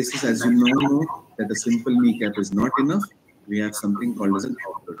 And braces, as you know, that a simple kneecap is not enough, we have something called as an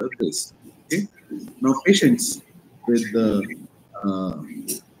offloader brace. Okay. Now, patients with the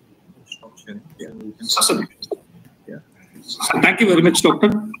Thank you very much,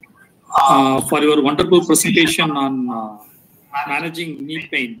 Doctor, for your wonderful presentation on managing knee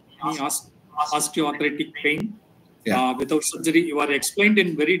pain, knee osteoarthritic pain. Without surgery. You are explained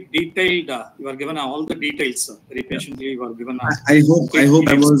in very detailed. You are given all the details. Very patiently, you are given. I hope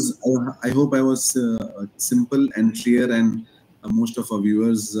I was simple and clear, and most of our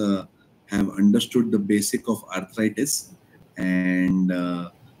viewers have understood the basic of arthritis. And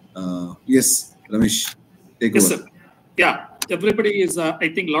yes, Ramesh, take over. Sir. Yeah, everybody is. I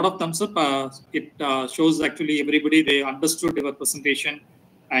think a lot of thumbs up. It shows actually everybody they understood your presentation.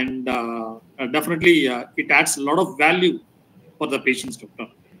 And definitely, it adds a lot of value for the patients, Doctor.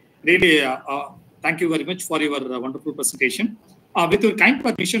 Really, thank you very much for your wonderful presentation. With your kind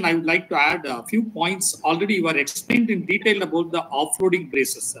permission, I would like to add a few points. Already, you are explained in detail about the offloading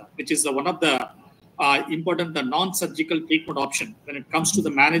braces, which is one of the important non-surgical treatment option when it comes to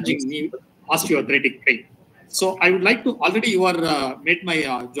the managing knee osteoarthritic pain. So I would like to already you are made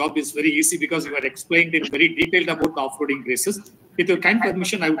my job is very easy because you are explained in very detailed about the offloading braces. With your kind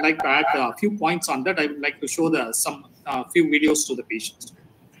permission, I would like to add a few points on that. I would like to show the some few videos to the patients.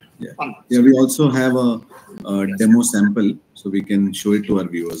 Yeah, we also have a demo sample, so we can show it to our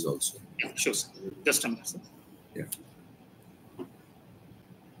viewers also. Yeah, sure, sir. Just a minute, sir. Yeah.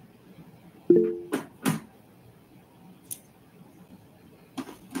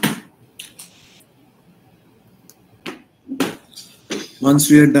 Once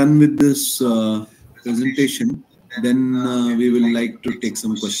we are done with this presentation, then we will like to take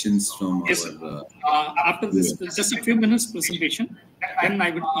some questions from our... after this, just a few minutes presentation, then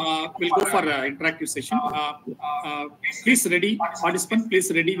I will go for an interactive session. Please ready, participant,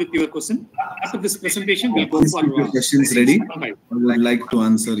 please ready with your question. After this presentation, we'll go for... your questions ready. I would like to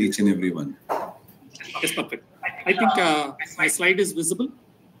answer each and every one. Yes, perfect. I think my slide is visible.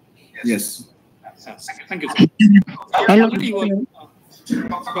 Yes. Thank you, sir.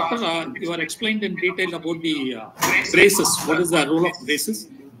 Doctor, you are explained in detail about the braces. What is the role of braces?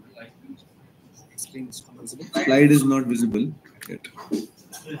 Slide is not visible yet.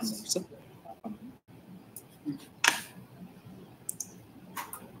 Sir?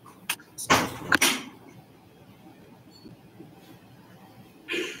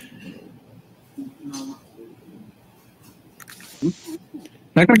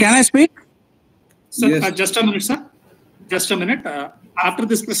 Doctor, can I speak? Sir, yes. Just a minute, sir. Just a minute. After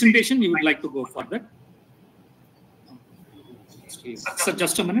this presentation, you would like to go for that. Sir,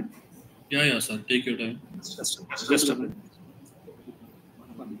 just a minute. Yeah, sir. Take your time. Just a minute.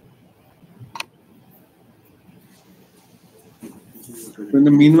 In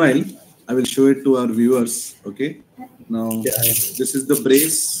the meanwhile, I will show it to our viewers. Okay. Now, this is the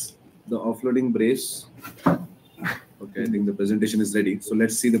brace, the offloading brace. Okay, I think the presentation is ready. So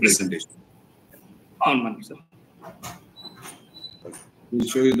let's see the presentation. On one, sir. We'll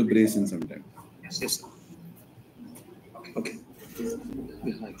show you the brace in some time. Yes, sir. Okay.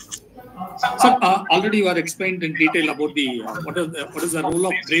 Sir, already you are explained in detail about the what is the role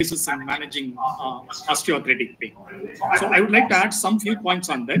of braces in managing osteoarthritic pain. So I would like to add some few points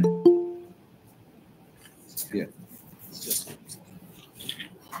on that. Yeah.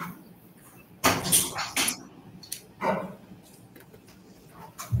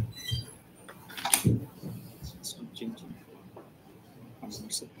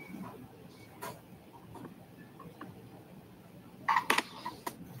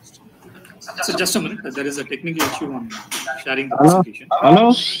 So just a minute, there is a technical issue on sharing the presentation.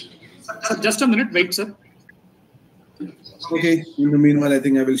 Hello? Sir, just a minute, wait, sir. Okay, in the meanwhile, I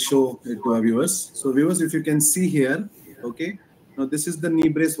think I will show it to our viewers. So viewers, if you can see here, okay, now this is the knee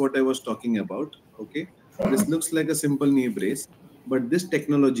brace what I was talking about, okay. This looks like a simple knee brace, but this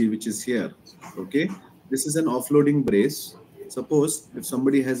technology which is here, okay, this is an offloading brace. Suppose if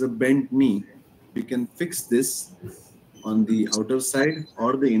somebody has a bent knee, we can fix this on the outer side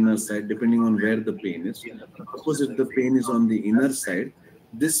or the inner side, depending on where the pain is. Suppose if the pain is on the inner side,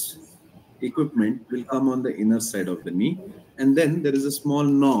 this equipment will come on the inner side of the knee, and then there is a small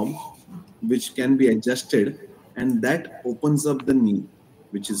knob which can be adjusted, and that opens up the knee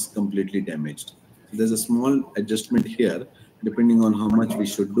which is completely damaged. So there's a small adjustment here depending on how much we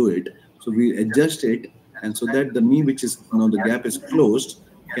should do it. So we adjust it, and so that the knee which is now the gap is closed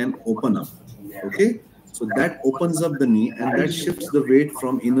can open up. Okay, so that opens up the knee, and that shifts the weight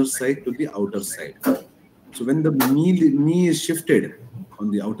from inner side to the outer side. So when the knee is shifted on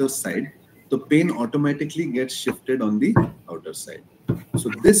the outer side, the pain automatically gets shifted on the outer side.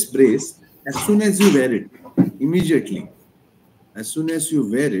 So this brace As soon as you wear it, immediately, as soon as you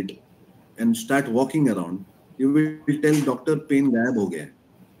wear it and start walking around, you will tell doctor pain gayab ho gaya.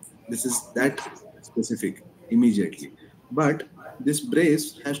 This is that specific immediately. But this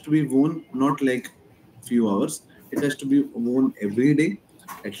brace has to be worn not like few hours. It has to be worn every day,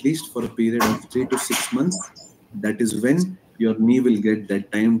 at least for a period of 3 to 6 months. That is when your knee will get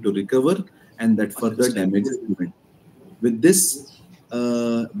that time to recover and that further damage is prevented. With this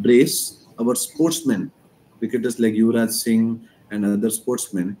brace, our sportsmen, cricketers like Yuvraj Singh and other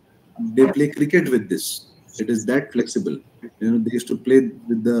sportsmen, they play cricket with this. It is that flexible. They used to play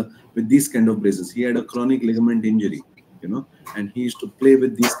with these kind of braces. He had a chronic ligament injury, and he used to play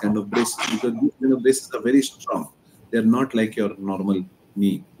with these kind of braces because these kind of braces are very strong. They're not like your normal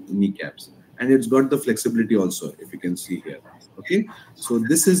kneecaps, and it's got the flexibility also, if you can see here. Okay, so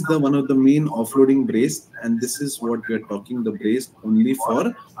this is the one of the main offloading brace, and this is what we are talking, the brace only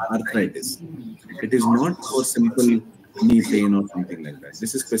for arthritis. It is not for simple knee pain or something like that.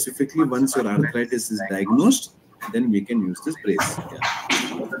 This is specifically once your arthritis is diagnosed, then we can use this brace.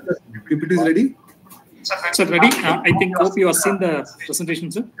 Yeah. PPT is ready? Sir, ready? I think, hope you have seen the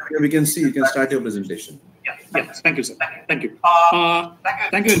presentation, sir. Yeah, we can see. You can start your presentation. Yes, thank you, sir. Thank you.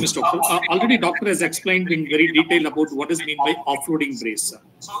 Thank you, Mr. Doctor. Already, doctor has explained in very detail about what is meant by offloading brace.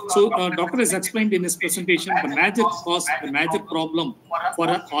 So, doctor has explained in his presentation the major cause, the major problem for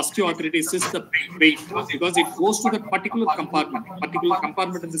osteoarthritis is the weight, because it goes to the particular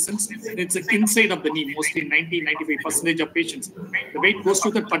compartment in the sense it's inside of the knee. Mostly 90-95% of patients, the weight goes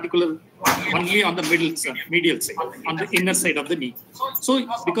to that particular only on the medial side, on the inner side of the knee. So,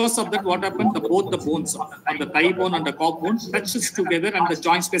 because of that, what happened? Both the bones, on the thigh bone and the calf bone, touches together and the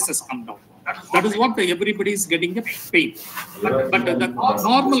joint space has come down. That is what everybody is getting a pain. But the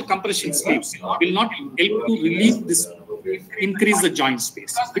normal compression sleeves will not help to relieve this, increase the joint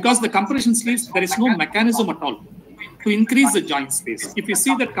space. Because the compression sleeves, there is no mechanism at all to increase the joint space. If you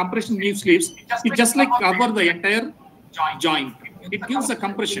see that compression knee sleeves, it just like cover the entire joint. It gives a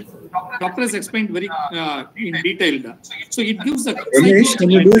compression. Doctor has explained very in detail. So it gives a. Ramesh, can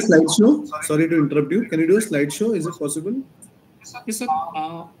you do a slideshow? Sorry to interrupt you. Can you do a slideshow? Is it possible? Yes, sir.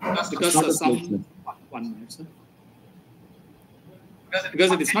 Because some 1 minute, sir.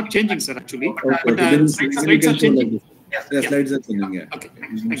 Because it is not changing, sir. Actually, okay, but slides are changing. Yeah, slides are changing. Yeah. Okay.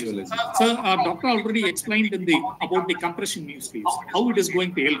 Thank you. So, doctor already explained about the compression knee sleeves, how it is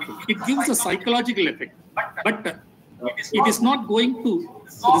going to help you. It gives a psychological effect, but it is not going to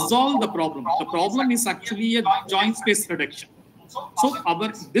resolve the problem. The problem is actually a joint space reduction. So,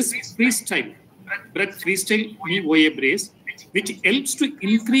 this freestyle knee OA brace, which helps to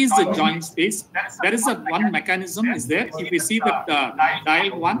increase the joint space. There is one mechanism is there. If you see that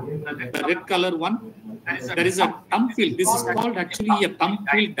dial one, the red color one, there is a thumb wheel. This is called actually a thumb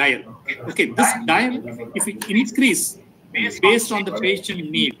wheel dial. Okay, this dial, if you increase based on the patient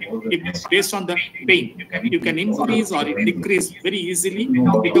need, based on the pain, you can increase or decrease very easily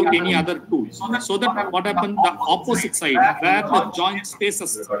without any other tool. So that what happened, the opposite side, where the joint space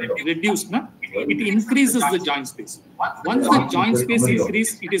is reduced, it increases the joint space. Once the joint space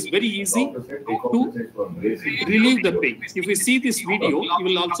increases, it is very easy to relieve the pain. If you see this video, you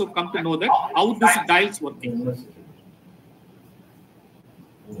will also come to know that how this dial is working.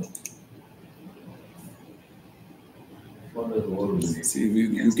 See,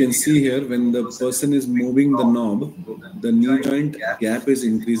 you can see here when the person is moving the knob, the knee joint gap is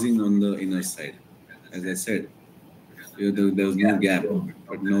increasing on the inner side. As I said, there was no gap,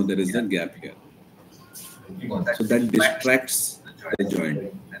 but now there is a gap here. So that distracts the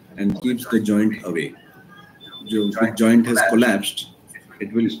joint and keeps the joint away. If the joint has collapsed,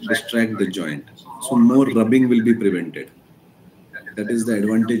 it will distract the joint. So more rubbing will be prevented. That is the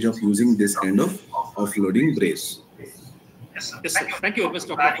advantage of using this kind of offloading brace. Yes, sir. Thank you, Mr.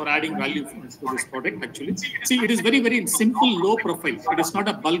 Doctor, for adding value to this product. Actually, see, it is very, very simple, low profile. It is not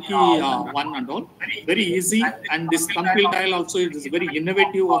a bulky one and all. Very easy, and this thumb wheel dial also is very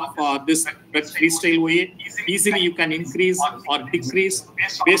innovative of this freestyle way. Easily, you can increase or decrease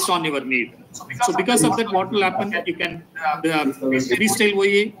based on your need. So, because of that, what will happen? You can the freestyle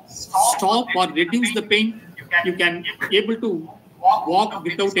way stop or reduce the pain. You can able to walk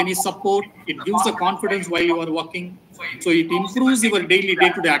without any support. It gives the confidence while you are walking. So it improves your daily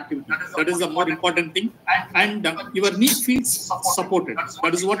day-to-day activity. That is the more important thing. And your knee feels supported.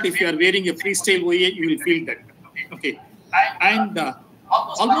 That is what, if you are wearing a freestyle OA, you will feel that. Okay. And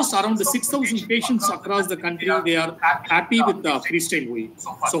almost around the 6,000 patients across the country, they are happy with the freestyle OA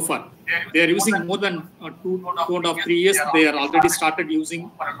so far. They are using more than 2.5, 3 years. They are already started using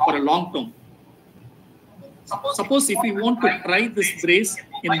for a long term. Suppose if you want to try this brace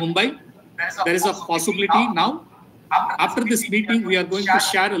in Mumbai, there is a possibility now. After this meeting, we are going to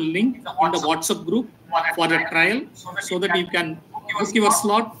share a link in the WhatsApp group for a trial so that you can book your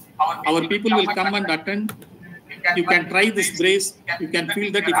slot. Our people will come and attend. You can try this brace. You can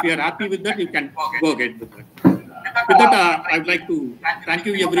feel that if you are happy with that, you can go ahead with that. With that, I would like to thank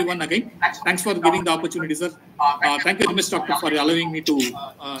you everyone again. Thanks for giving the opportunity, sir. Thank you very much, Doctor, for allowing me to show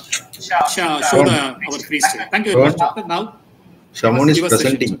our freestyle. Thank you very much, Doctor. Now, someone is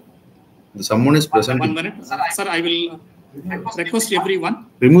presenting. Someone is presenting. 1 minute. Sir, I will request everyone.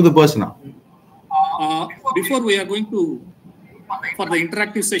 Remove the person now. Before we are going to, for the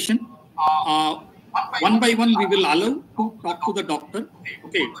interactive session, one by one we will allow to talk to the doctor.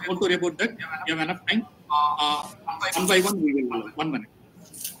 Okay, don't worry about that. You have enough time. One by one we will allow. 1 minute.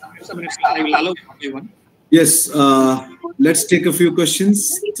 I will allow one by one. Yes, let's take a few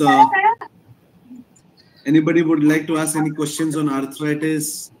questions. Anybody would like to ask any questions on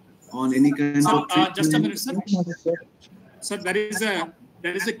arthritis, on any kind of treatment? Just a minute, sir. Sir,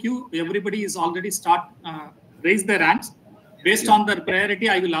 there is a queue. Everybody is already raise their hands. Based on their priority,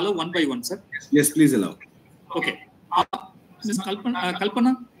 I will allow one by one, sir. Yes, please allow. Okay. Ms.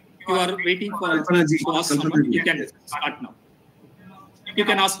 Kalpana, you are waiting for Kalpana ji, to ask someone. You can start now. You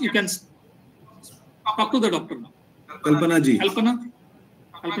can ask. You can talk to the doctor now. Kalpana ji.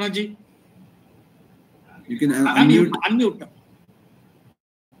 Kalpana ji. You can unmute. Unmute.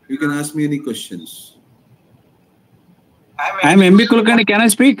 You can ask me any questions. I am MB Kulkarni. Can I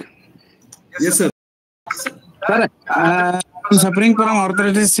speak? Yes, sir. Sir, I'm suffering from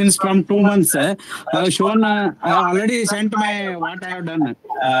arthritis since from 2 months. I have shown, I already sent my what I have done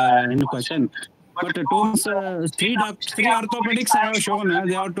in question. But 2 months, three orthopedics I have shown.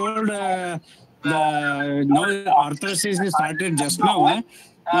 They have told now arthritis is started just now.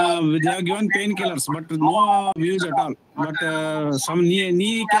 They have given painkillers, but no views at all. But some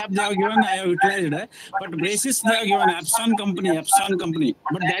knee cap they have given, I have utilized. But braces they have given Epson company.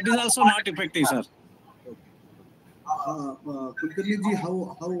 But that is also not effective, sir. Kulkarni ji,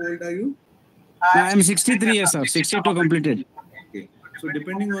 how old are you? I am 63 years, sir. 62 completed. Okay. So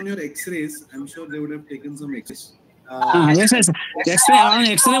depending on your X-rays, I'm sure they would have taken some X-rays. Yes.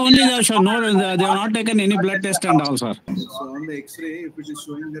 X-ray only they have shown. No, they have not taken any blood test and all, sir. So on the X-ray, if it is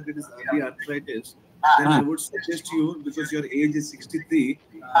showing that it is early arthritis, then I would suggest you, because your age is 63,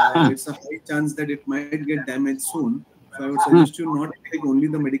 it's a high chance that it might get damaged soon. So I would suggest you not take only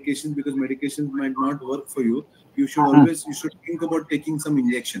the medication, because medications might not work for you. You should think about taking some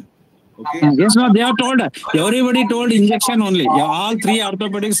injection. Okay. Yes, no, they have told. Everybody told injection only. All three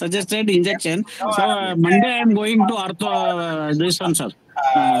orthopedics suggested injection. So Monday I am going to this one, sir.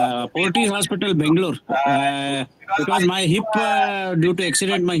 Fortis Hospital, Bangalore. Because my hip, due to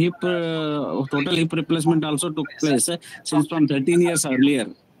accident, my hip, total hip replacement also took place since from 13 years earlier.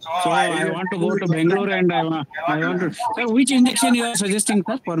 So I want to go to Bangalore and I want to. Sir, which injection you are suggesting,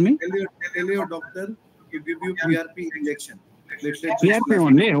 sir, for me? Tell your doctor to give you PRP injection. PRP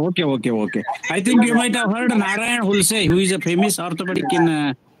only? Okay. I think you might have heard Narayan Hulse, who is a famous orthopedic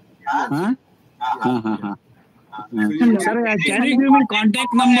in. Sir, can you give me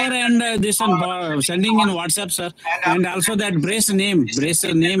contact number and this one sending in WhatsApp, sir, and also that brace name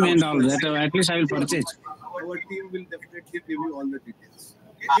and all that. At least I will purchase. Our team will definitely give you all the details.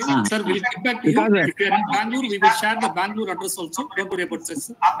 Sir, we'll get back to you. If you are in Bangalore, we will share the Bangalore address also. Don't worry about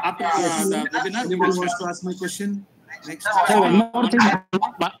this. After the webinar, we will to ask my question. Next. Sir, one more thing.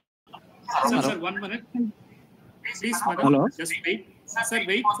 Sir, 1 minute. Please, madam, hello? Just wait. Sir,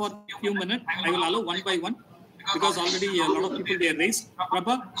 wait for a few minutes. I will allow one by one because already a lot of people they are raised.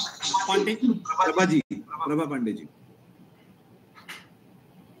 Prabha Pandey. Prabha Pandey ji.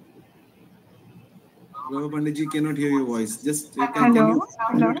 Prabha Pandey ji cannot hear your voice. Just Hello.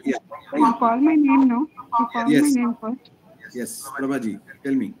 Yeah. You call my name now. You call my name first. Yes, Prabha ji,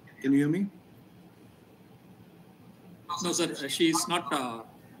 tell me. Can you hear me? No, sir, she is not.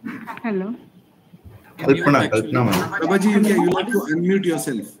 Hello. Kalpana. Prabha ji, you have to unmute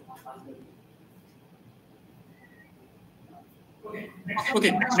yourself.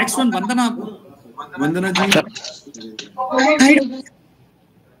 Okay, next one, Vandana ji.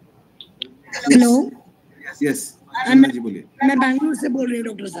 Hello yes जी बोलिए मैं बैंगलोर से बोल रही हूँ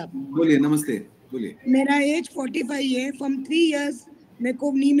doctor साहब बोलिए नमस्ते बोलिए मेरा एज 45 है फ्रॉम 3 इयर्स मेरे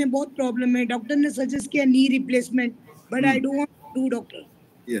को नी में बहुत प्रॉब्लम है डॉक्टर ने सजेस्ट किया knee replacement but I don't want to doctor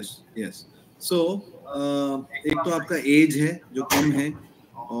yes so एक तो आपका एज है जो कम है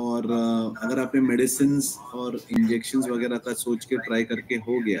और अगर आपने मेडिसिन और इंजेक्शंस वगैरह का सोच के ट्राई करके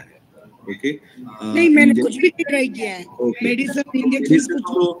हो गया है ओके नहीं, मैंने कुछ भी ट्राई किया है। मेडिसिन, इंजेक्शन,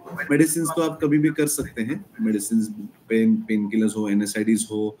 मेडिसिन तो आप कभी भी कर सकते हैं। मेडिसिन पेन किलर्स हो, एनएसआईडीज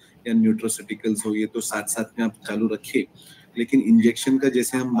हो या न्यूट्रोसिटिकल्स हो, ये तो साथ साथ में आप चालू रखिए। लेकिन इंजेक्शन का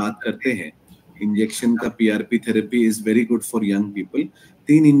जैसे हम बात करते हैं, इंजेक्शन का PRP therapy is very good for young people.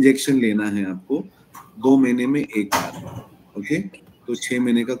 3 injection लेना है आपको 2 महीने में एक बार, ओके। तो 6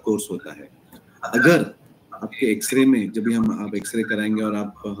 महीने का कोर्स होता है। अगर आपके एक्सरे में जब भी आप एक्सरे कराएंगे, और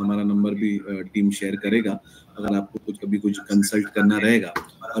आप हमारा नंबर भी टीम शेयर करेगा अगर आपको कभी कुछ कंसल्ट करना रहेगा,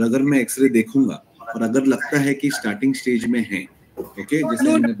 और अगर मैं एक्सरे देखूंगा और अगर लगता है कि स्टार्टिंग स्टेज में है, ओके,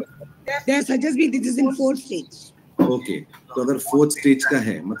 जैसे हमने ओके, तो अगर 4th स्टेज का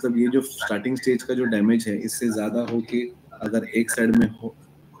है, मतलब ये जो स्टार्टिंग स्टेज का जो डैमेज है इससे ज्यादा हो के अगर एक साइड में हो,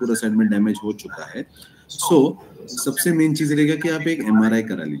 पूरा साइड में डैमेज हो चुका है, सबसे मेन चीज रहेगा कि आप एक एमआरआई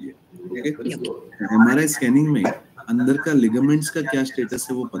करा लीजिए, ओके। एमआरआई स्कैनिंग में अंदर का लिगामेंट्स का क्या स्टेटस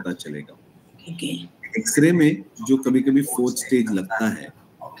है वो पता चलेगा। एक्सरे में जो कभी कभी 4th स्टेज लगता है,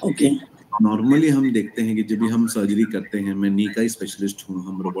 ओके। नॉर्मली हम देखते हैं कि जब भी हम सर्जरी करते हैं, मैं नी का स्पेशलिस्ट हूँ,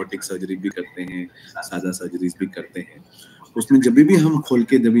 हम रोबोटिक सर्जरी भी करते हैं, सादा सर्जरीज भी करते हैं, उसमें जब भी हम खोल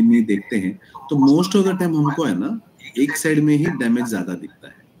के जब नी देखते हैं तो मोस्ट ऑफ द टाइम हमको है ना एक साइड में ही डैमेज ज्यादा दिखता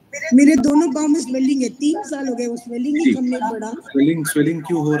है। मेरे दोनों पाँव में स्वेलिंग है, 3 साल हो गए, वो स्वेलिंग ही कम नहीं बढ़ा। स्वेलिंग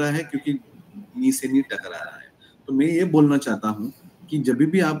क्यों हो रहा है? क्योंकि नी से नी टकरा रहा है। तो मैं ये बोलना चाहता हूँ कि जब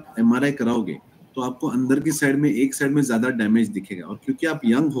भी आप एमआरआई कराओगे तो आपको अंदर की साइड में एक साइड में ज्यादा डैमेज दिखेगा, और क्योंकि आप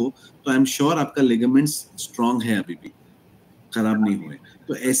यंग हो तो आई एम श्योर आपका लिगामेंट्स स्ट्रांग है, अभी भी खराब नहीं हुए।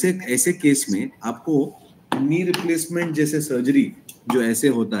 तो ऐसे केस में आपको नी रिप्लेसमेंट जैसे सर्जरी जो ऐसे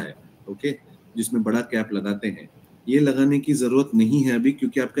होता है, ओके, जिसमें बड़ा कैप लगाते हैं, ये लगाने की जरूरत नहीं है अभी,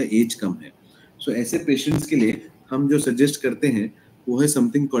 क्योंकि आपका एज कम है। सो ऐसे पेशेंट्स के लिए हम जो सजेस्ट करते हैं वो है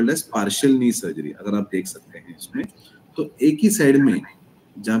समथिंग कॉल्ड एज पार्शियल नी सर्जरी। अगर आप देख सकते हैं इसमें, तो एक ही साइड में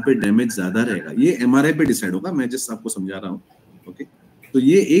जहाँ पे डैमेज ज्यादा रहेगा, ये एमआरआई पे डिसाइड होगा, मैं जस्ट आपको समझा रहा हूँ, ओके। तो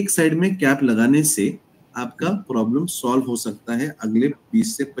ये एक साइड में कैप लगाने से आपका प्रॉब्लम सॉल्व हो सकता है अगले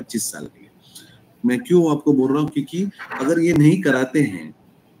 20 से 25 साल के लिए। मैं क्यों आपको बोल रहा हूँ, क्योंकि अगर ये नहीं कराते हैं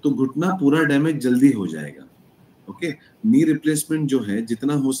तो घुटना पूरा डैमेज जल्दी हो जाएगा, ओके। नी रिप्लेसमेंट जो है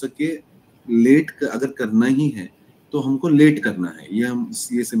जितना हो सके लेट अगर करना ही है तो हमको लेट करना है।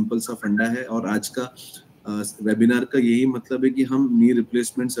 ये सिंपल सा फंडा है, और आज का वेबिनार का यही मतलब है कि हम नी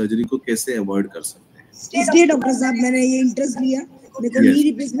रिप्लेसमेंट सर्जरी को कैसे अवॉइड कर सकते हैं। इसलिए डॉक्टर साहब मैंने ये इंटरेस्ट लिया, मेरे को नी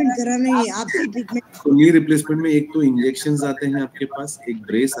रिप्लेसमेंट कराना है आपसे ट्रीटमेंट। तो नी रिप्लेसमेंट में एक तो इंजेक्शंस आते हैं आपके पास, एक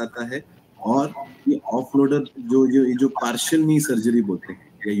ब्रेस आता है, और ये ऑफलोडर जो पार्शियल नी सर्जरी बोलते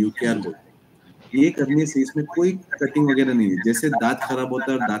हैं या यूकेआर बोलते हैं, ये करने से इसमें कोई कटिंग वगैरह नहीं है। जैसे दांत खराब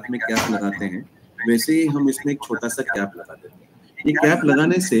होता है और दांत में कैप लगाते हैं, वैसे ही हम इसमें एक छोटा सा कैप लगा देते हैं। ये कैप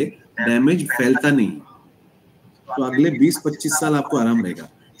लगाने से डैमेज फैलता नहीं, तो अगले 20-25 साल आपको आराम रहेगा।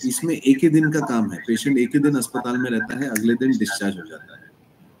 इसमें एक ही दिन का काम है, पेशेंट एक ही दिन अस्पताल में रहता है, अगले दिन डिस्चार्ज हो जाता है,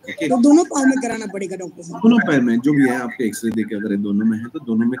 ओके। तो दोनों पाँव में कराना पड़ेगा डॉक्टर साहब? दोनों पैर में जो भी है, आपके एक्सरे देखे अगर दोनों में है तो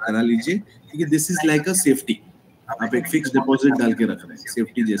दोनों में करा लीजिए, क्योंकि this is like a safety. आप एक फिक्स डिपॉजिट डाल के रख रहे हैं,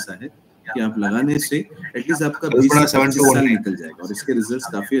 सेफ्टी जैसा है कि आप लगाने से एटलीस्ट आपका 20-25 साल निकल जाएगा, और इसके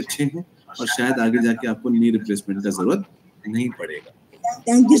रिजल्ट्स काफी अच्छे हैं, और शायद आगे जाके आपको नी रिप्लेसमेंट का जरूरत नहीं पड़ेगा।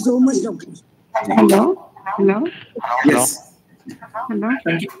 Thank you so much doctor. Hello. Yes, Hello.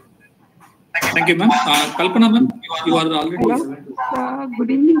 Thank you, ma'am. Kalpana, ma'am, you are already. Hello.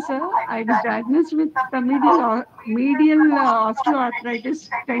 Good evening, sir. I was diagnosed with the medial osteoarthritis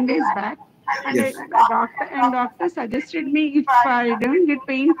 10 days back. And Yes. doctor suggested me, if I don't get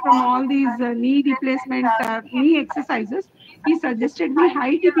pain from all these knee replacement knee exercises, he suggested me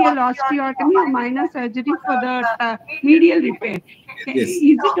high tibial osteotomy or minor surgery for the medial repair. Yes.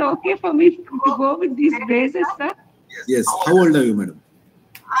 Is it okay for me to go with these braces, sir? Yes. How old are you, madam?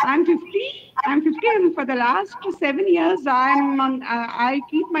 I'm 50. And for the last 7 years, I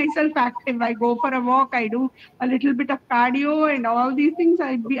keep myself active. I go for a walk. I do a little bit of cardio, and all these things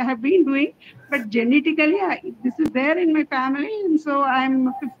I have been doing. But genetically, this is there in my family, and so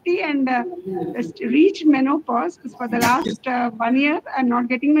I'm 50 and just reached menopause. For the last 1 year, I'm not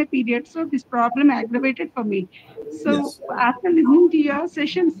getting my period, so this problem aggravated for me. So after listening to your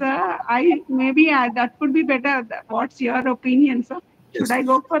session, sir, that could be better. What's your opinion, sir? Should I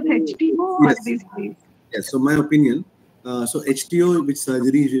go for the HTO or this, please? Yes. So my opinion, so HTO which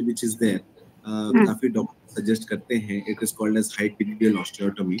surgery which is there, काफी doctor suggest करते हैं. It is called as high tibial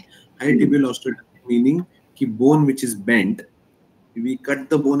osteotomy. High tibial osteotomy meaning कि bone which is bent, we cut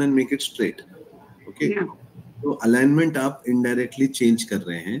the bone and make it straight. Okay. तो alignment आप indirectly change कर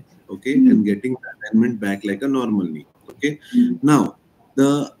रहे हैं. Okay. And getting the alignment back like a normal knee. Okay. Now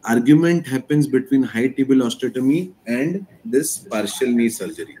the argument happens between high tibial osteotomy and this partial knee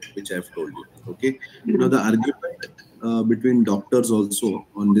surgery, which I've told you. Okay. Now the argument between doctors also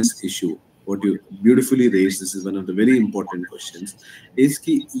on this issue, what you beautifully raised, this is one of the very important questions, is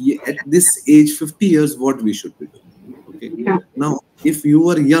ki, at this age, 50 years, what we should be doing. Okay. Yeah. Now, if you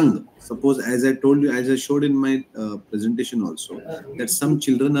were young, suppose as I told you, as I showed in my presentation also, that some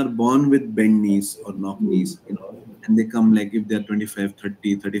children are born with bend knees or knock knees, you know, and they come like if they are 25,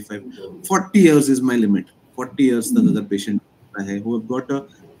 30, 35, 40 years is my limit. 40 years the other patient who have got a,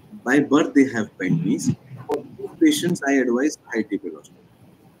 by birth they have bent knees. For those patients, I advise high tibial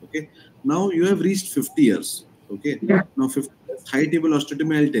osteotomy. Okay. Now you have reached 50 years. Okay. Yeah. Now 50 years, high tibial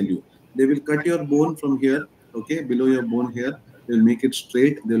osteotomy, I'll tell you. They will cut your bone from here, okay, below your bone here. They will make it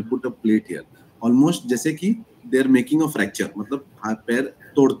straight. They will put a plate here. Almost जैसे कि they are making a fracture. मतलब पैर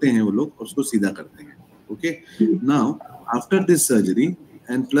तोड़ते हैं वो लोग और उसको सीधा करते हैं. Okay. Now after this surgery,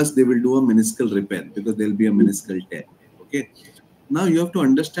 and plus they will do a meniscal repair because there will be a meniscal tear. Okay. Now you have to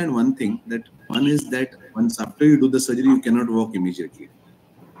understand one thing, that one is that once after you do the surgery, you cannot walk immediately.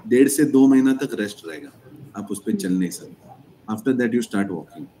 1.5 से 2 महीना तक rest रहेगा, आप उस पे चल नहीं सकते. After that you start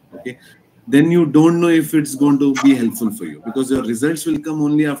walking. Okay. Then you don't know if it's going to be helpful for you because your results will come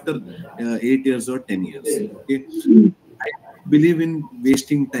only after 8 years or 10 years. Okay. I believe in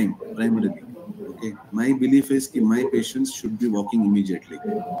wasting time primarily. Okay. My belief is that my patients should be walking immediately.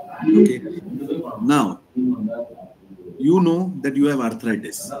 Okay. Now, you know that you have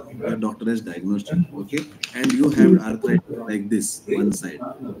arthritis. Your doctor has diagnosed you. Okay. And you have arthritis like this, one side.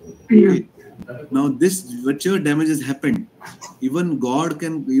 Okay. Now this whatever damage has happened, even God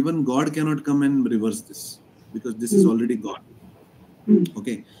cannot come and reverse this because this is already gone.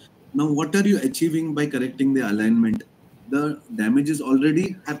 Okay. Now what are you achieving by correcting the alignment? The damage is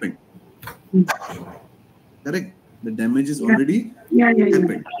already happened. Correct. The damage is already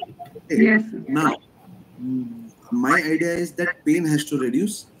happened. Okay. Yes. Now my idea is that pain has to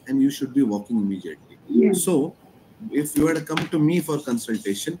reduce and you should be walking immediately. Yes. So if you were to come to me for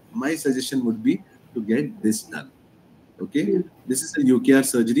consultation, my suggestion would be to get this done. Okay. This is a UKR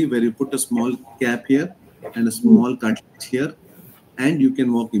surgery where you put a small cap here and a small cartilage here, and you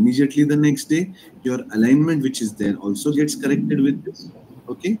can walk immediately the next day. Your alignment, which is there, also gets corrected with this.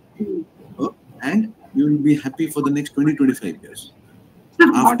 Okay. And you will be happy for the next 20-25 years.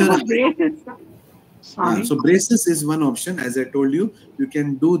 What about braces? So braces is one option. As I told you, you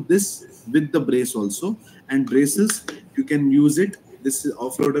can do this with the brace also. And braces, you can use it. This is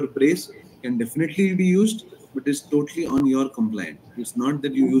off-roader brace can definitely be used, but it's totally on your compliance. It's not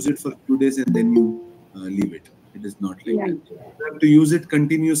that you use it for 2 days and then you leave it. It is not like that. You have to use it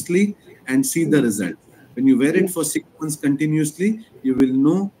continuously and see the result. When you wear it for 6 months continuously, you will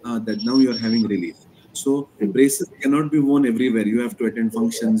know that now you are having relief. So braces cannot be worn everywhere. You have to attend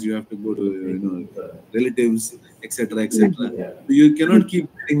functions. You have to go to relatives, etc., etc. So you cannot keep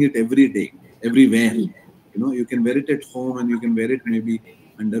wearing it every day, everywhere. You can wear it at home and you can wear it maybe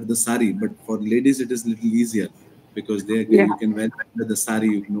under the sari. But for ladies, it is a little easier because you can wear it under the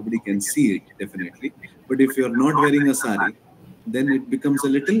sari. Nobody can see it definitely. But if you are not wearing a sari, then it becomes a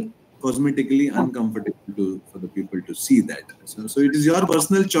little cosmetically uncomfortable for the people to see that. So it is your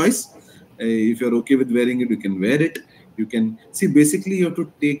personal choice. If you're okay with wearing it, you can wear it. You can see, basically you have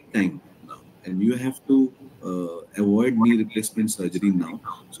to take time now and you have to avoid knee replacement surgery now.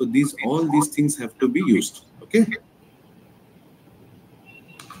 So all these things have to be used. Okay.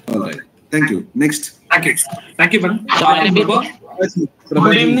 All right. Thank you. Next. Thank you. Thank you, madam.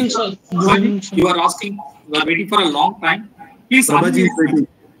 Good evening, sir. You are asking, you are waiting for a long time. Please Prabhaji is unmute. waiting.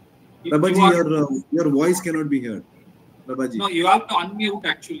 Prabhaji, your voice cannot be heard. Prabhaji. No, you have to unmute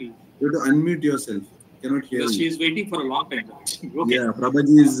actually. You have to unmute yourself. Cannot hear Because she you. is waiting for a long time. Okay. Yeah,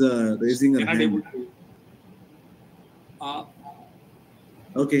 Prabhaji is raising her Cannot hand. able to.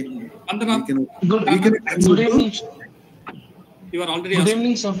 Okay. Vandana, Good evening. you are already Good asking.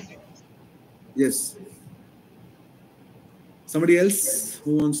 evening, sir. Yes. Somebody else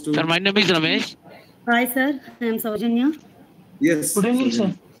who wants to? Sir, my name is Ramesh. Hi, sir. I am Saujanya. Yes. Good evening,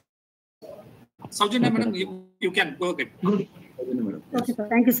 sir. Saujanya, madam, you can go ahead. Good. Madam. Okay, sir.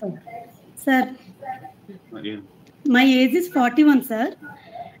 Thank you, sir. Sir, my age is 41, sir.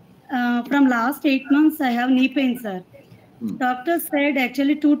 From last 8 months, I have knee pain, sir. Doctor said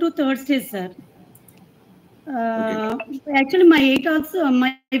actually 2 to 3rd stage, sir. Actually, my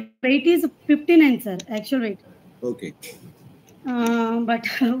weight is 59, sir. Actual weight. Okay. But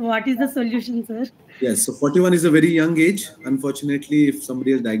what is the solution, sir? Yes. So 41 is a very young age. Unfortunately, if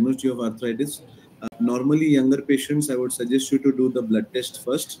somebody has diagnosed you of arthritis, normally younger patients, I would suggest you to do the blood test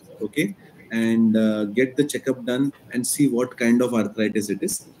first. Okay. and get the checkup done and see what kind of arthritis it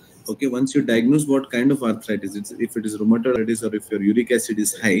is. Okay, once you diagnose what kind of arthritis it's, if it is rheumatoid arthritis or if your uric acid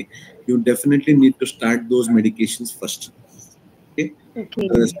is high, you definitely need to start those medications first. Okay,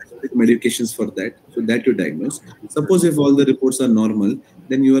 specific medications for that, so that you diagnose. Suppose if all the reports are normal,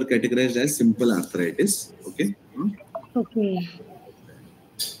 then you are categorized as simple arthritis. Okay. Okay.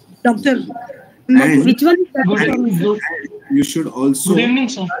 Doctor, and Which one? you should also Good evening,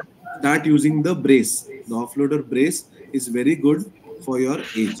 sir. start using the brace. The offloader brace is very good for your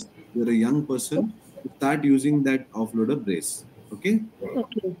age. You're a young person, start using that offloader brace. Okay.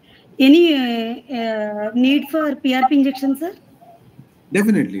 Okay. Any need for PRP injection, sir?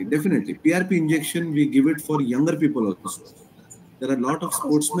 Definitely. PRP injection, we give it for younger people also. There are a lot of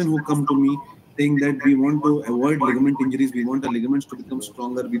sportsmen who come to me saying that we want to avoid ligament injuries. We want our ligaments to become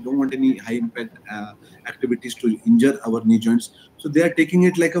stronger. We don't want any high impact activities to injure our knee joints. So they are taking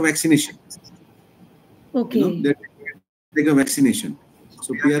it like a vaccination. Okay. You know, they're taking it like a vaccination.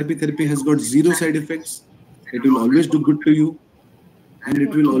 So PRP therapy has got zero side effects. It will always do good to you, and it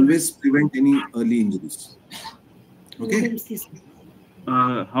will always prevent any early injuries. Okay.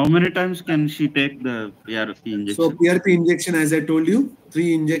 How many times can she take the PRP injection? So PRP injection, as I told you,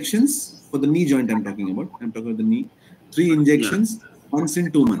 3 injections for the knee joint. I'm talking about the knee. 3 injections once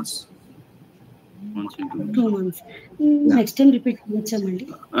in 2 months. Once in 2 months. 2 months. Next time repeat.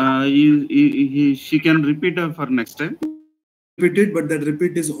 She can repeat for next time. Repeat it, but that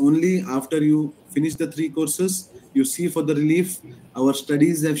repeat is only after you finish the 3 courses. You see for the relief. Our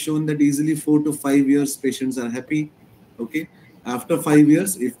studies have shown that easily 4 to 5 years patients are happy. Okay. After 5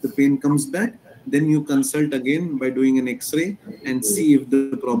 years, if the pain comes back, then you consult again by doing an X-ray and see if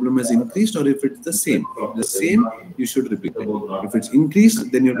the problem has increased or if it's the same. If the same, you should repeat it. If it's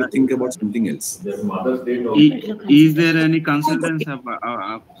increased, then you have to think about something else. Is there any consultants of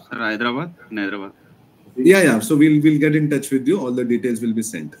Hyderabad? In Hyderabad? Yeah. So we'll get in touch with you. All the details will be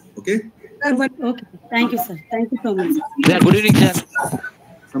sent. Okay. Okay. Thank you, sir. Thank you so much. Yeah, good evening, sir.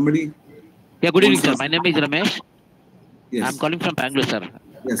 Somebody? Yeah, good evening, sir. My name is Ramesh. Yes. I'm calling from Bangalore, sir.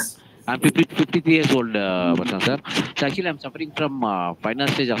 Yes. I'm 53 years old, person, sir. So actually, I'm suffering from final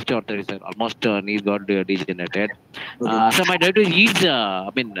stage osteoarthritis, sir. Almost knees got degenerated. So my doctor is,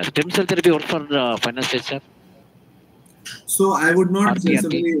 stem cell therapy work for final stage, sir. So I would not.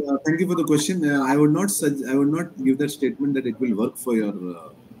 Thank you for the question. I would not give that statement that it will work for your.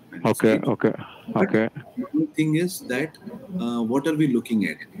 Okay. The only thing is that what are we looking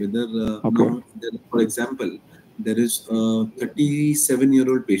at? Whether now, for example, there is a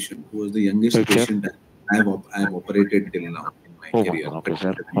 37-year-old patient who was the youngest patient I have operated till now in my career.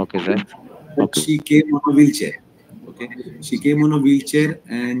 Okay, sir. But she came on a wheelchair. Okay, she came on a wheelchair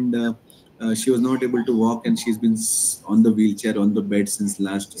and she was not able to walk, and she's been on the wheelchair on the bed since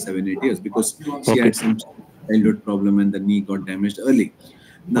last 7-8 years because she had some childhood problem and the knee got damaged early.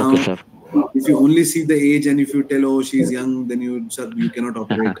 Now, if you only see the age and if you tell, oh, she's young, then you cannot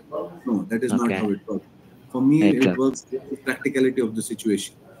operate. No, that is not how it works. For me, it works with the practicality of the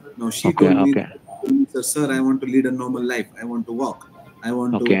situation. Now, she told me, sir, I want to lead a normal life. I want to walk. I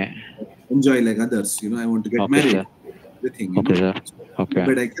want to enjoy like others. I want to get married. Everything.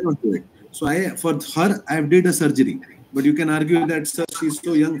 But I cannot do it. So for her, I did a surgery. But you can argue that, sir, she's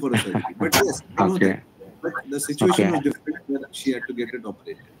so young for a surgery. But yes, I know that. But the situation was different where she had to get it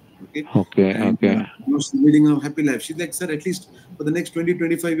operated. She's leading a happy life. She's like, sir, at least for the next 20,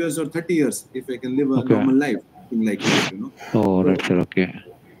 25 years or 30 years, if I can live a normal life, like that, Oh, right, sir. Okay.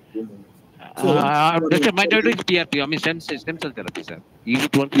 So, my doctor is PRP. Stem cell therapy, sir. Is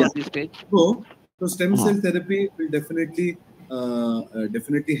it work at this stage? So stem cell therapy will definitely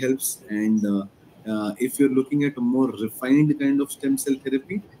helps. And if you're looking at a more refined kind of stem cell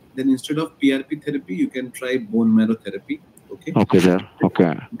therapy, then instead of PRP therapy, you can try bone marrow therapy. Okay, sir. Okay.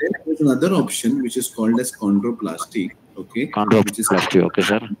 Then there's another option which is called as chondroplasty. Chondroplasty. Okay,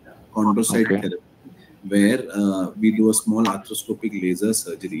 sir. Chondrocyte therapy, where we do a small arthroscopic laser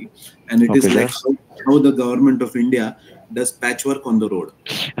surgery, and it is like how the government of India does patchwork on the road.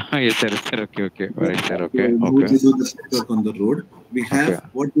 Yes, sir. Okay. Right, sir. We do the patchwork on the road. We have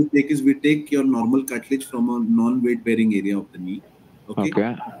what we take is we take your normal cartilage from a non-weight bearing area of the knee. We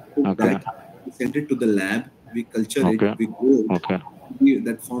send it to the lab. We culture it. We grow it.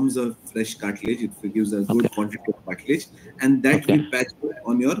 That forms a fresh cartilage. It gives a good quantity of cartilage, and that we patch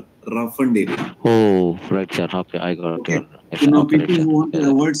on your roughened area. Oh, right, sir. Okay, I got it. Now, people who want to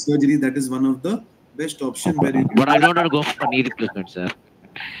avoid surgery, that is one of the best options. But I don't want to go for knee replacement, sir.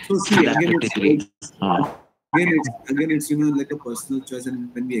 So see, again, it's like a personal choice,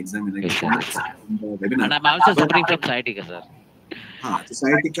 and when we examine it, and I'm also suffering from sciatica, sir. So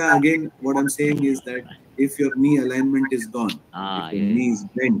sciatica, again, what I'm saying is that if your knee alignment is gone, if your knee is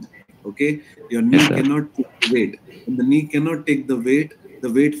bent, okay, your knee cannot take the weight. When the knee cannot take the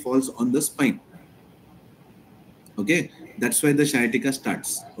weight falls on the spine. Okay, that's why the sciatica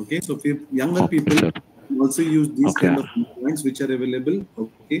starts. Okay, so for younger people also use these kind of implants which are available.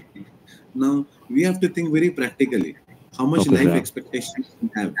 Okay, now we have to think very practically. How much life expectation we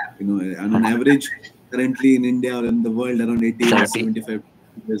have? You know, on an average, currently in India or in the world, around 80 years, 75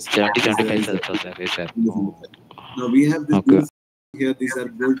 years. 75 sir. Now we have this beautiful here. These are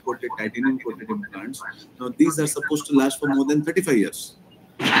gold coated, titanium coated implants. Now these are supposed to last for more than 35 years.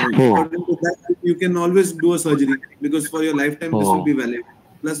 According to that, you can always do a surgery because for your lifetime this will be valid.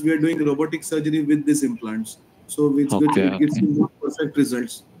 Plus, we are doing robotic surgery with these implants, so it's good. It gives you more perfect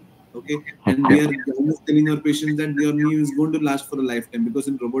results. Okay, and we are telling our patients that your knee is going to last for a lifetime because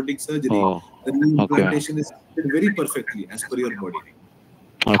in robotic surgery, the knee implantation is very perfectly as per your body.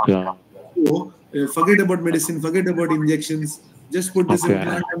 So, forget about medicine, forget about injections. Just put this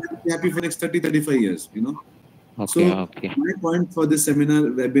implant and be happy for next 30-35 years. You know. My point for this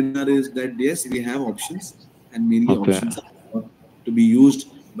webinar is that yes, we have options, and mainly options are to be used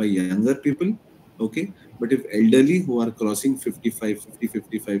by younger people. Okay, but if elderly who are crossing 55,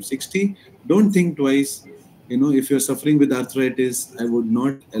 60, don't think twice. You know, if you're suffering with arthritis, I would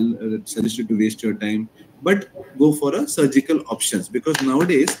not suggest you to waste your time, but go for a surgical options because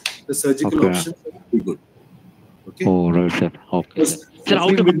nowadays the surgical options are very good. Okay. Oh, right, sir. Okay.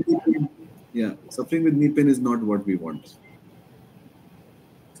 Suffering with knee pain is not what we want.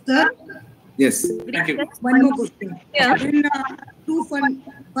 Sir? Yes. Thank you. One more question. When too fun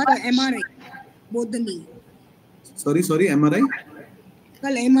for MRI, both the knee. Sorry, MRI?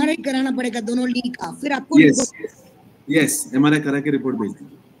 कल MRI कराना पड़ेगा दोनों नी का फिर आपको Yes, MRI करा के report भेज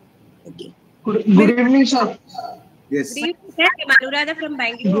दीजिए. Okay. Good evening, sir. Yes. Good evening, sir. Manurada from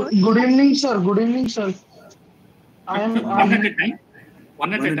Bangalore. Good evening, sir. Good evening, sir. One at a time.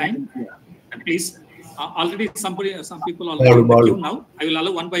 One at a time. Please. Already some people already queue now. I will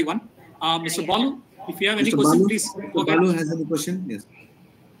allow one by one. Mr. Balu, if you have any question, please. Mr. Balu has any question? Yes.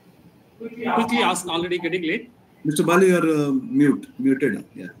 Quickly ask. Already getting late. Mr. Balu, you are muted.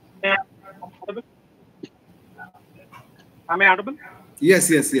 Yeah. Am I audible?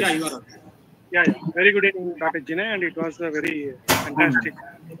 Yes. Yeah, you are. Yeah. Very good evening, Dr. Jinay, and it was a very fantastic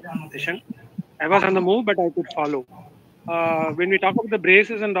session. I was on the move, but I could follow. When we talk about the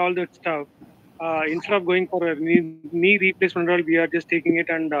braces and all that stuff, instead of going for a knee replacement, we are just taking it,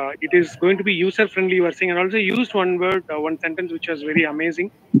 and it is going to be user friendly. You are saying, and also used one word, one sentence, which was very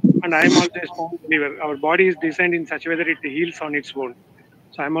amazing. And I am also a strong believer. Our body is designed in such a way that it heals on its own.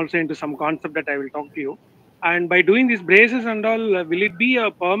 So I am also into some concept that I will talk to you. And by doing these braces and all, will it be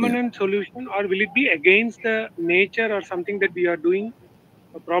a permanent solution, or will it be against the nature or something that we are doing,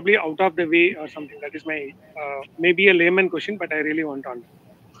 probably out of the way or something? That is my maybe a layman question, but I really want to understand.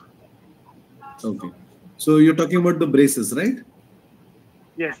 Okay. So you're talking about the braces, right?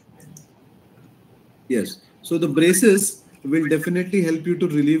 Yes. Yes. So the braces will definitely help you to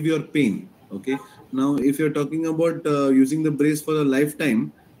relieve your pain. Okay. Now, if you're talking about using the brace for a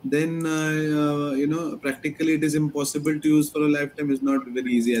lifetime, then practically it is impossible to use for a lifetime. It's not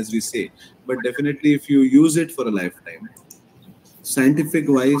very easy as we say, but definitely if you use it for a lifetime, scientific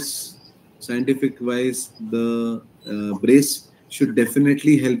wise, the brace should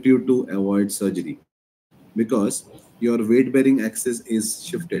definitely help you to avoid surgery because your weight bearing axis is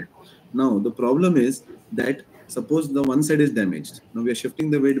shifted. Now the problem is that suppose the one side is damaged. Now we are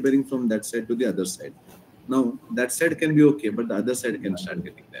shifting the weight bearing from that side to the other side. Now that side can be okay, but the other side can start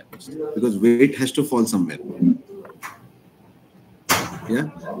getting damaged because weight has to fall somewhere. Yeah,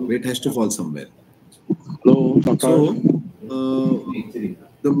 weight has to fall somewhere. So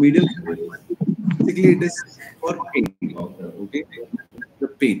the medial basically it is for pain. Okay, the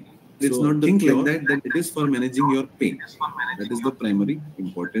pain. It's not the cure like that it is for managing your pain. That is the primary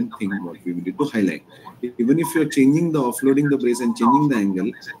important thing what we need to highlight. Even if you're changing the offloading the brace and changing the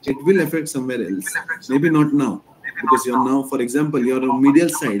angle, it will affect somewhere else. Maybe not now, because you're now, for example, your medial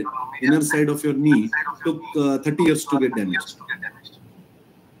side, inner side of your knee took 30 years to get damaged.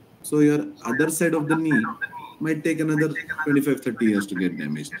 So your other side of the knee might take another 25-30 years to get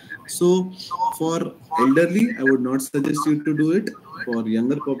damaged. So for elderly, I would not suggest you to do it. For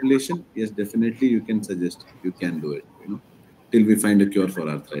younger population, yes, definitely you can suggest, you can do it, till we find a cure for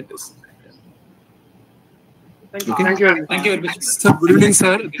arthritis. Thank you. Okay? Thank you very much. Sir, good evening,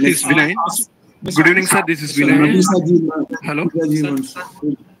 sir. This is Vinay. Good evening, sir. This is Vinay. Hello.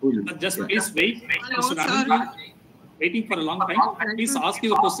 Just please wait. Mr. Anand, waiting for a long time. Please ask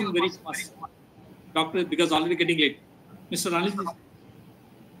your question very fast, doctor, because already getting late. Mr. Anand,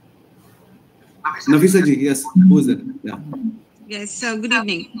 Nafisa ji, yes. Who is it? Yeah. Yes, good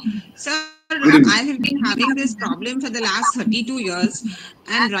evening. Sir, Good evening. I have been having this problem for the last 32 years.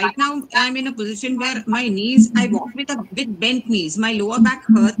 And right now I'm in a position where my knees, I walk with bent knees. My lower back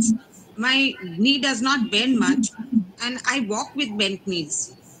hurts. My knee does not bend much. And I walk with bent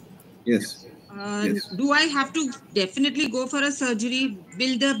knees. Yes. Yes. Do I have to definitely go for a surgery?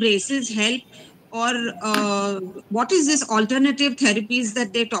 Will the braces help? Or what is this alternative therapies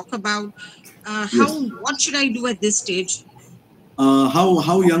that they talk about? What should I do at this stage?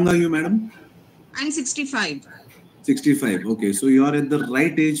 How young are you, madam? I'm 65. 65. Okay, so you are at the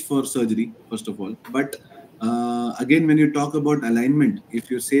right age for surgery, first of all. But again, when you talk about alignment,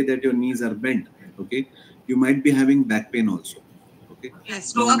 if you say that your knees are bent, okay, you might be having back pain also. Okay.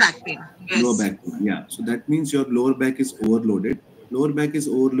 Yes, lower back pain. Yes. Lower back pain. Yeah. So that means your lower back is overloaded. Lower back is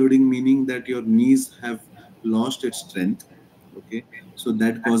overloading, meaning that your knees have lost its strength. Okay. So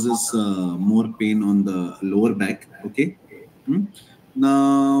that causes more pain on the lower back. Okay.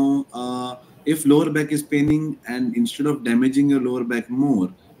 Now, if lower back is paining and instead of damaging your lower back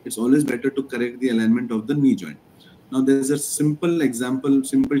more, it's always better to correct the alignment of the knee joint. Now, there's a simple example,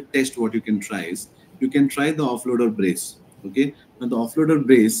 simple test what you can try is, you can try the offloader brace. Okay. Now, the offloader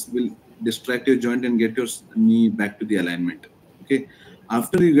brace will distract your joint and get your knee back to the alignment. Okay.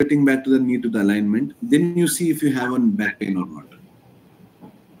 After you getting back to the knee to the alignment, then you see if you have a back pain or not.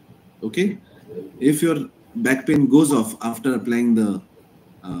 Okay. If your back pain goes off after applying the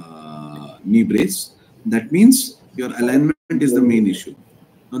knee brace, that means your alignment is the main issue.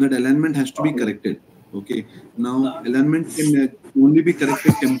 Now that alignment has to be corrected. Okay. Now alignment can only be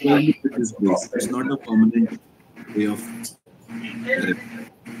corrected temporarily with this brace. It's not a permanent way of correction.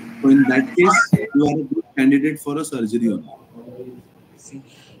 So in that case, you are a good candidate for a surgery only.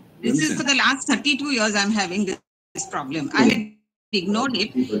 This is for the last 32 years I'm having this problem. I had ignored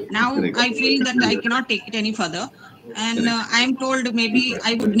it. Now I feel that I cannot take it any further. And I am told maybe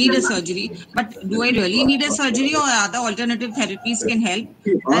I would need a surgery. But do I really need a surgery, or other alternative therapies can help?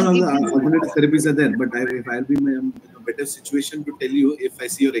 All other alternative therapies are there, but if I'll be in a better situation to tell you if I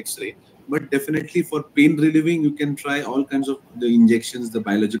see your X-ray. But definitely for pain relieving, you can try all kinds of the injections, the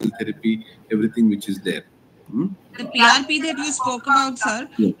biological therapy, everything which is there. The PRP that you spoke about, sir,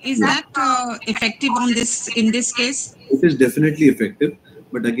 is that effective on this in this case? It is definitely effective,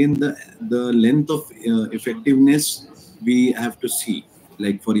 but again, the length of effectiveness we have to see.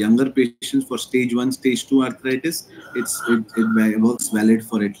 Like for younger patients, for stage 1, stage 2 arthritis, it works valid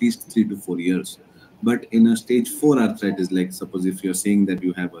for at least 3 to 4 years. But in a stage 4 arthritis, like suppose if you're saying that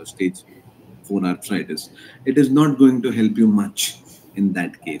you have a stage 4 arthritis, it is not going to help you much in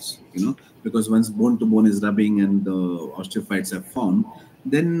that case, because once bone to bone is rubbing and the osteophytes have formed,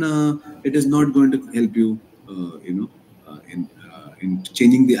 then it is not going to help you, in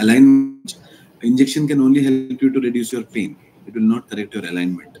changing the alignment. Injection can only help you to reduce your pain. It will not correct your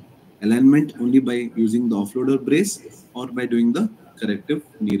alignment. Alignment only by using the offloader brace or by doing the corrective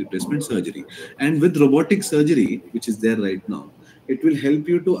knee replacement surgery. And with robotic surgery, which is there right now, it will help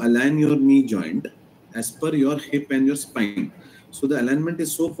you to align your knee joint as per your hip and your spine. So the alignment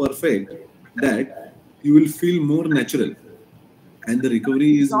is so perfect that you will feel more natural. And the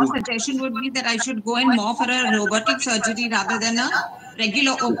recovery is... Your suggestion would be that I should go in more for a robotic surgery rather than a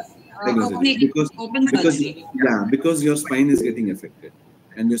regular open surgery. Yeah, because your spine is getting affected.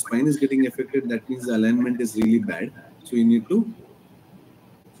 And your spine is getting affected, that means the alignment is really bad. So you need to,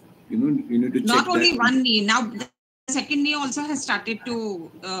 you need to check. Not only one knee. Now the second knee also has started to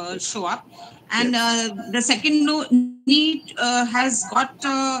show up. And the second knee has got...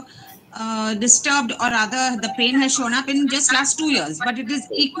 disturbed, or rather the pain has shown up in just last 2 years, but it is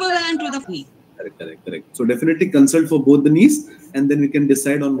equivalent to the knee. Correct. So definitely consult for both the knees, and then we can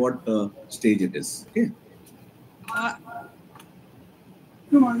decide on what stage it is. Okay.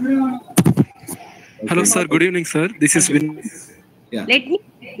 Hello, sir. Good evening, sir. This is Vin. Yeah. Let me,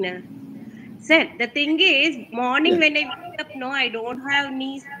 sir. The thing is, morning when I wake up, no, I don't have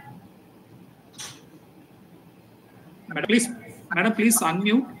knees. Madam, please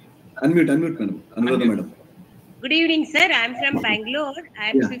unmute. Unmute, madam. Another madam. Good evening, sir. I'm from Bangalore.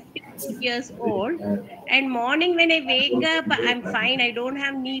 I'm 50 years old. And morning when I wake up, I'm fine. I don't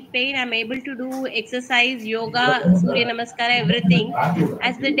have knee pain. I'm able to do exercise, yoga, Surya Namaskara, everything.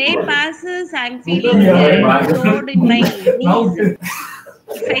 As the day passes, I'm feeling load in my knees.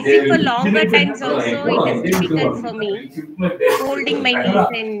 If I sit for longer times also, it is difficult for me, holding my knees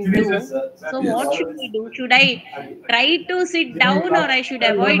and do. So what should I do? Should I try to sit down or I should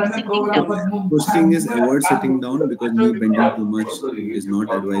avoid sitting down? First thing is avoid sitting down because knee bending too much is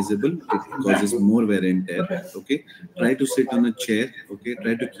not advisable. It causes more wear and tear. Okay, try to sit on a chair. Okay,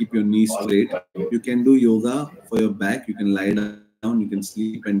 try to keep your knees straight. You can do yoga for your back. You can lie down. You can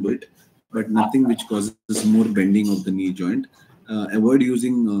sleep and do it, but nothing which causes more bending of the knee joint. Avoid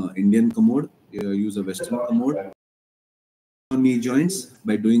using Indian commode. Use a Western commode. Knee joints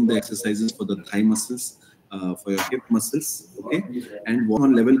by doing the exercises for the thigh muscles, for your hip muscles. Okay, and walk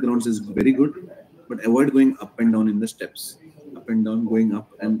on level grounds is very good, but avoid going up and down in the steps. Up and down, going up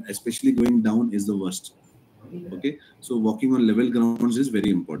and especially going down is the worst. Okay, so walking on level grounds is very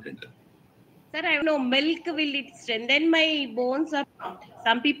important. Sir, I know milk will it strengthen my bones or not?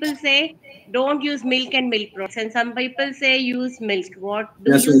 Some people say don't use milk and milk products, and some people say use milk. What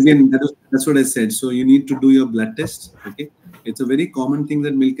do So you say? again, that's what I said. So you need to do your blood test. Okay, it's a very common thing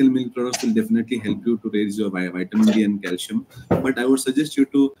that milk and milk products will definitely help you to raise your vitamin D and calcium. But I would suggest you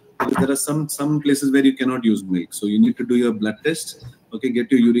to, because there are some places where you cannot use milk. So you need to do your blood test. Okay,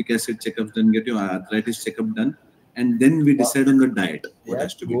 get your uric acid checkup done, get your arthritis checkup done, and then we decide on the diet. What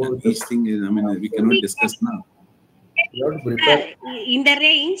has to be done. Each thing is, I mean, we cannot discuss now. In the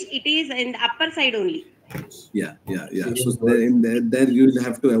range, it is in the upper side only. Yeah. So there you will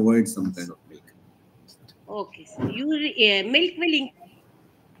have to avoid some kind of milk. Okay, so milk will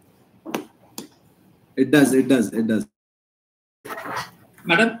It does.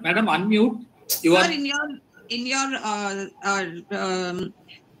 Madam, unmute. You are Sir, in your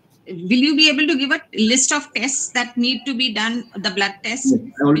will you be able to give a list of tests that need to be done, the blood tests? I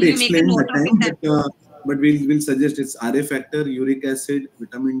already Will you make a explained note that of time, but we'll suggest it's RA factor, uric acid,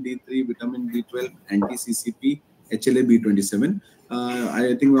 vitamin D3, vitamin B12, anti-CCP, HLA B27.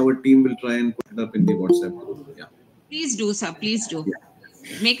 I think our team will try and put it up in the WhatsApp group. Yeah. Please do, sir. Please do.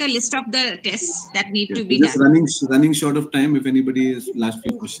 Make a list of the tests that need to be Just done. running short of time. If anybody has last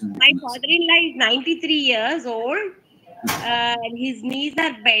few questions. My father-in-law is 93 years old. And his knees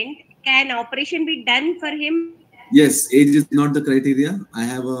are bent. Can operation be done for him? Yes, age is not the criteria. I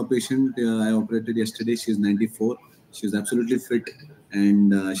have a patient I operated yesterday. She's 94. She's absolutely fit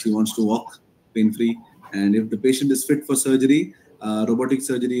and she wants to walk pain-free. And if the patient is fit for surgery, robotic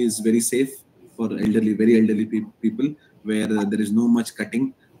surgery is very safe for very elderly people where there is no much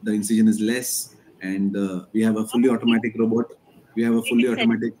cutting. The incision is less and we have a fully automatic robot. We have a fully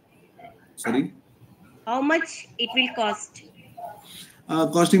automatic... Sorry? How much it will cost?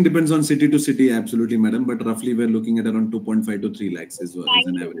 Costing depends on city to city, absolutely, madam. But roughly, we're looking at around 2.5 to 3 lakhs as an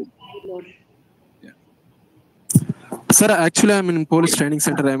average. Yeah. Sir, actually, I'm in police training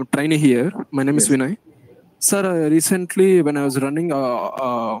center. I'm a trainee here. My name is Vinay. Sir, recently when I was running,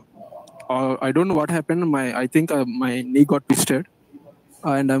 I don't know what happened. I think my knee got twisted,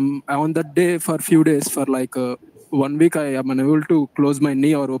 and I'm on that day for a few days, for like 1 week, I am unable to close my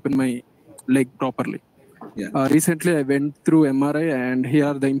knee or open my leg properly. Yeah. Recently, I went through MRI, and here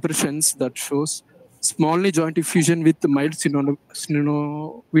are the impressions that shows small knee joint effusion with mild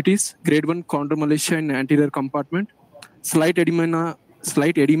synovitis, grade 1 chondromalacia in anterior compartment, slight edema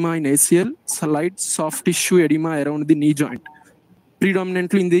in ACL, slight soft tissue edema around the knee joint,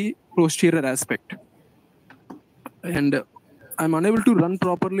 predominantly in the posterior aspect. And I'm unable to run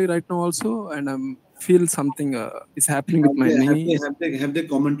properly right now also, and I feel something is happening with my knee. Have they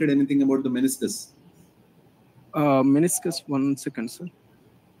commented anything about the meniscus? Meniscus, 1 second, sir.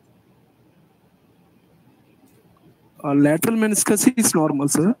 Lateral meniscus is normal,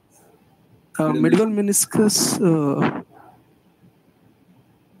 sir. Medial meniscus, 1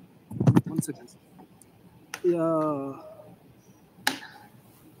 second, sir. Yeah.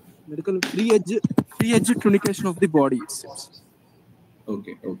 Medical free edge truncation of the body, it seems.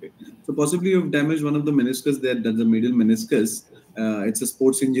 Okay. So possibly you've damaged one of the meniscus there. That's the medial meniscus. It's a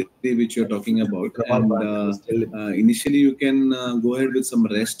sports injury which you're talking about. And initially you can go ahead with some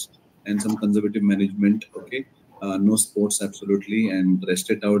rest and some conservative management. Okay. No sports, absolutely. And rest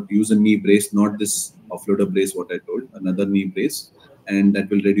it out. Use a knee brace, not this offloader brace, what I told. Another knee brace. And that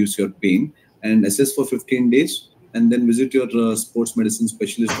will reduce your pain. And assess for 15 days. And then visit your sports medicine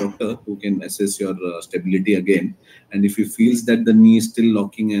specialist doctor who can assess your stability again. And if he feels that the knee is still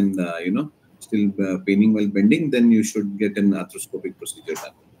locking and still paining while bending, then you should get an arthroscopic procedure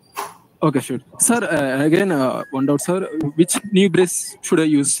done. Okay, sure. Sir, again, one doubt, sir. Which knee brace should I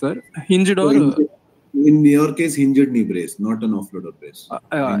use, sir? Hinged or? In your case, hinged knee brace, not an offloader brace.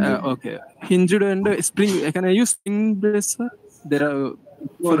 Okay. Hinged and spring. Can I use spring brace, sir? There are...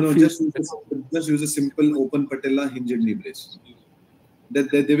 No, just use a simple open patella hinged knee brace.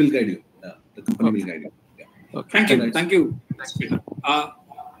 they will guide you. The company will guide you. Thank you. Thank you.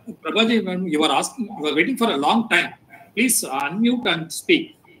 Prabhaji, when you were waiting for a long time. Please unmute and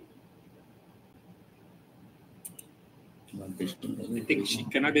speak. I think she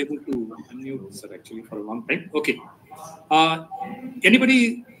cannot able to unmute, sir, actually, for a long time. Okay.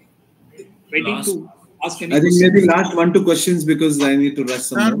 Anybody waiting to ask any I think questions? maybe last 1-2 questions because I need to rush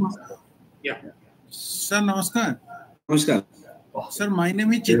some more. Yeah. Sir, namaskar. Namaskar. Sir, my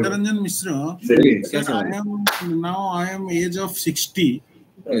name is Chittaranjan Mishra. Sir, I am age of 60.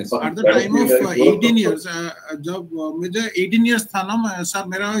 Yes. At the time of 18 years, जब मुझे 18 years था ना, sir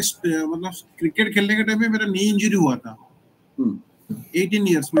मेरा मतलब cricket खेलने के time में मेरा नी इंजरी हुआ था. 18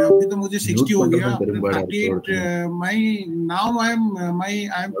 years में अभी तो मुझे 60 हो गया. 38 I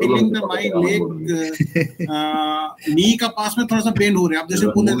am feeling that my leg नी का पास में थोड़ा सा बेंड हो रहा है. आप जैसे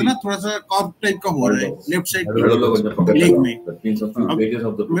बोले थे ना, थोड़ा सा कर्व टाइप का हो रहा है लेफ्ट साइड लेग में.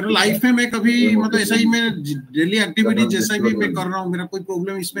 अब मेरा लाइफ में मैं कभी मतलब ऐसा ही मैं डेली एक्टिविटी जैसा भी मैं कर रहा हूँ, मेरा कोई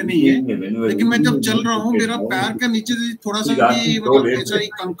प्रॉब्लम इसमें नहीं है. लेकिन मैं जब चल रहा हूँ, मेरा पैर के नीचे से थोड़ा सा भी मतलब ऐसा ही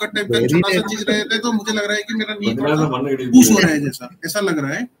कंकड़ टाइप का छोटा सा चीज रहता है, तो मुझे लग रहा है कि मेरा नी थोड़ा सा पुश हो रहा है, जैसा ऐसा लग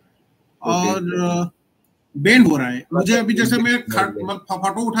रहा है, और बेंड हो रहा है. मुझे अभी जैसे मैं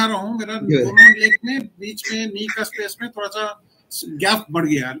फोटो उठा रहा हूँ, मेरा दोनों लेग में बीच में नी का स्पेस में थोड़ा सा गैप बढ़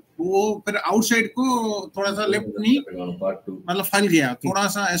गया. वो फिर आउटसाइड को थोड़ा सा लेफ्ट नी मतलब फैल गया, थोड़ा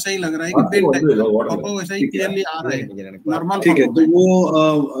सा ऐसा ही लग रहा है कि बेंड टाइप. फोटो ऐसा ही क्लियरली आ रहा है, नॉर्मल. ठीक है, तो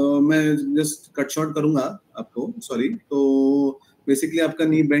वो मैं जस्ट कट शॉर्ट करूंगा आपको, सॉरी. तो बेसिकली आपका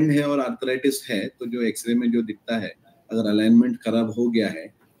नी बेंड है और आर्थराइटिस है, तो जो एक्सरे में जो दिखता है, अगर अलाइनमेंट खराब हो गया है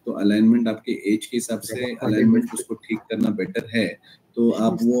तो अलाइनमेंट आपके एज के हिसाब से अलाइनमेंट उसको ठीक करना बेटर है. तो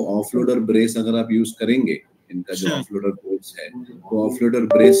आप वो ऑफलोडर ब्रेस अगर आप यूज करेंगे, इनका जो ऑफलोडर ब्रेस है, तो ऑफलोडर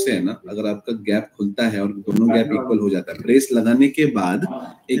ब्रेस से है ना, अगर आपका गैप खुलता है और दोनों गैप इक्वल हो जाता है, ब्रेस लगाने के बाद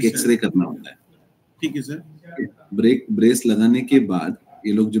एक एक्सरे करना होता है. ठीक है सर. ब्रेस लगाने के बाद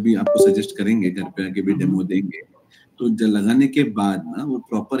ये लोग जो भी आपको सजेस्ट करेंगे, घर पे आके भी डेमो देंगे, तो लगाने के बाद ना वो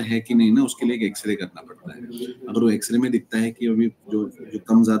प्रॉपर है कि नहीं ना, उसके लिए एक एक्सरे करना पड़ता है. अगर वो एक्सरे में दिखता है कि अभी जो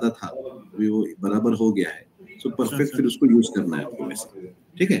कम ज्यादा था अभी वो बराबर हो गया है, तो परफेक्ट फिर उसको यूज करना है आपको.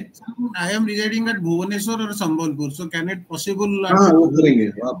 ठीक है. I am residing eight Bhubaneswar और Sambalpur, so can it possible? हाँ, वो करेंगे,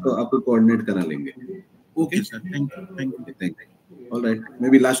 आपको कोऑर्डिनेट करा लेंगे. Okay sir, thank you. Alright, may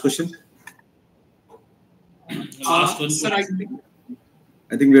be last question. Sir,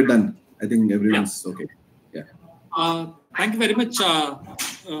 I think we're done. I think everyone's okay. Thank you very much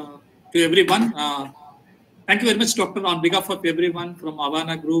to everyone. Thank you very much, Doctor, on behalf of everyone from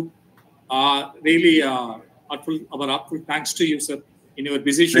Avana Group. Really, our heartful thanks to you, sir. In your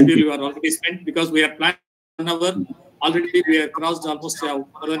busy schedule, you are already spent, because we are planned 1 hour. Already, we have crossed almost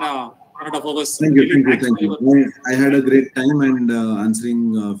more than 1.5 hours. Thank you. I had a great time and answering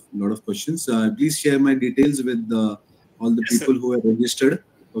a lot of questions. Please share my details with all the people who are registered.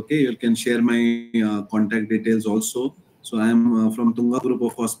 Okay, you can share my contact details also. So I am from Tunga Group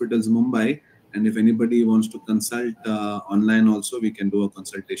of Hospitals, Mumbai, and if anybody wants to consult online also, we can do a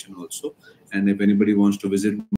consultation also. And if anybody wants to visit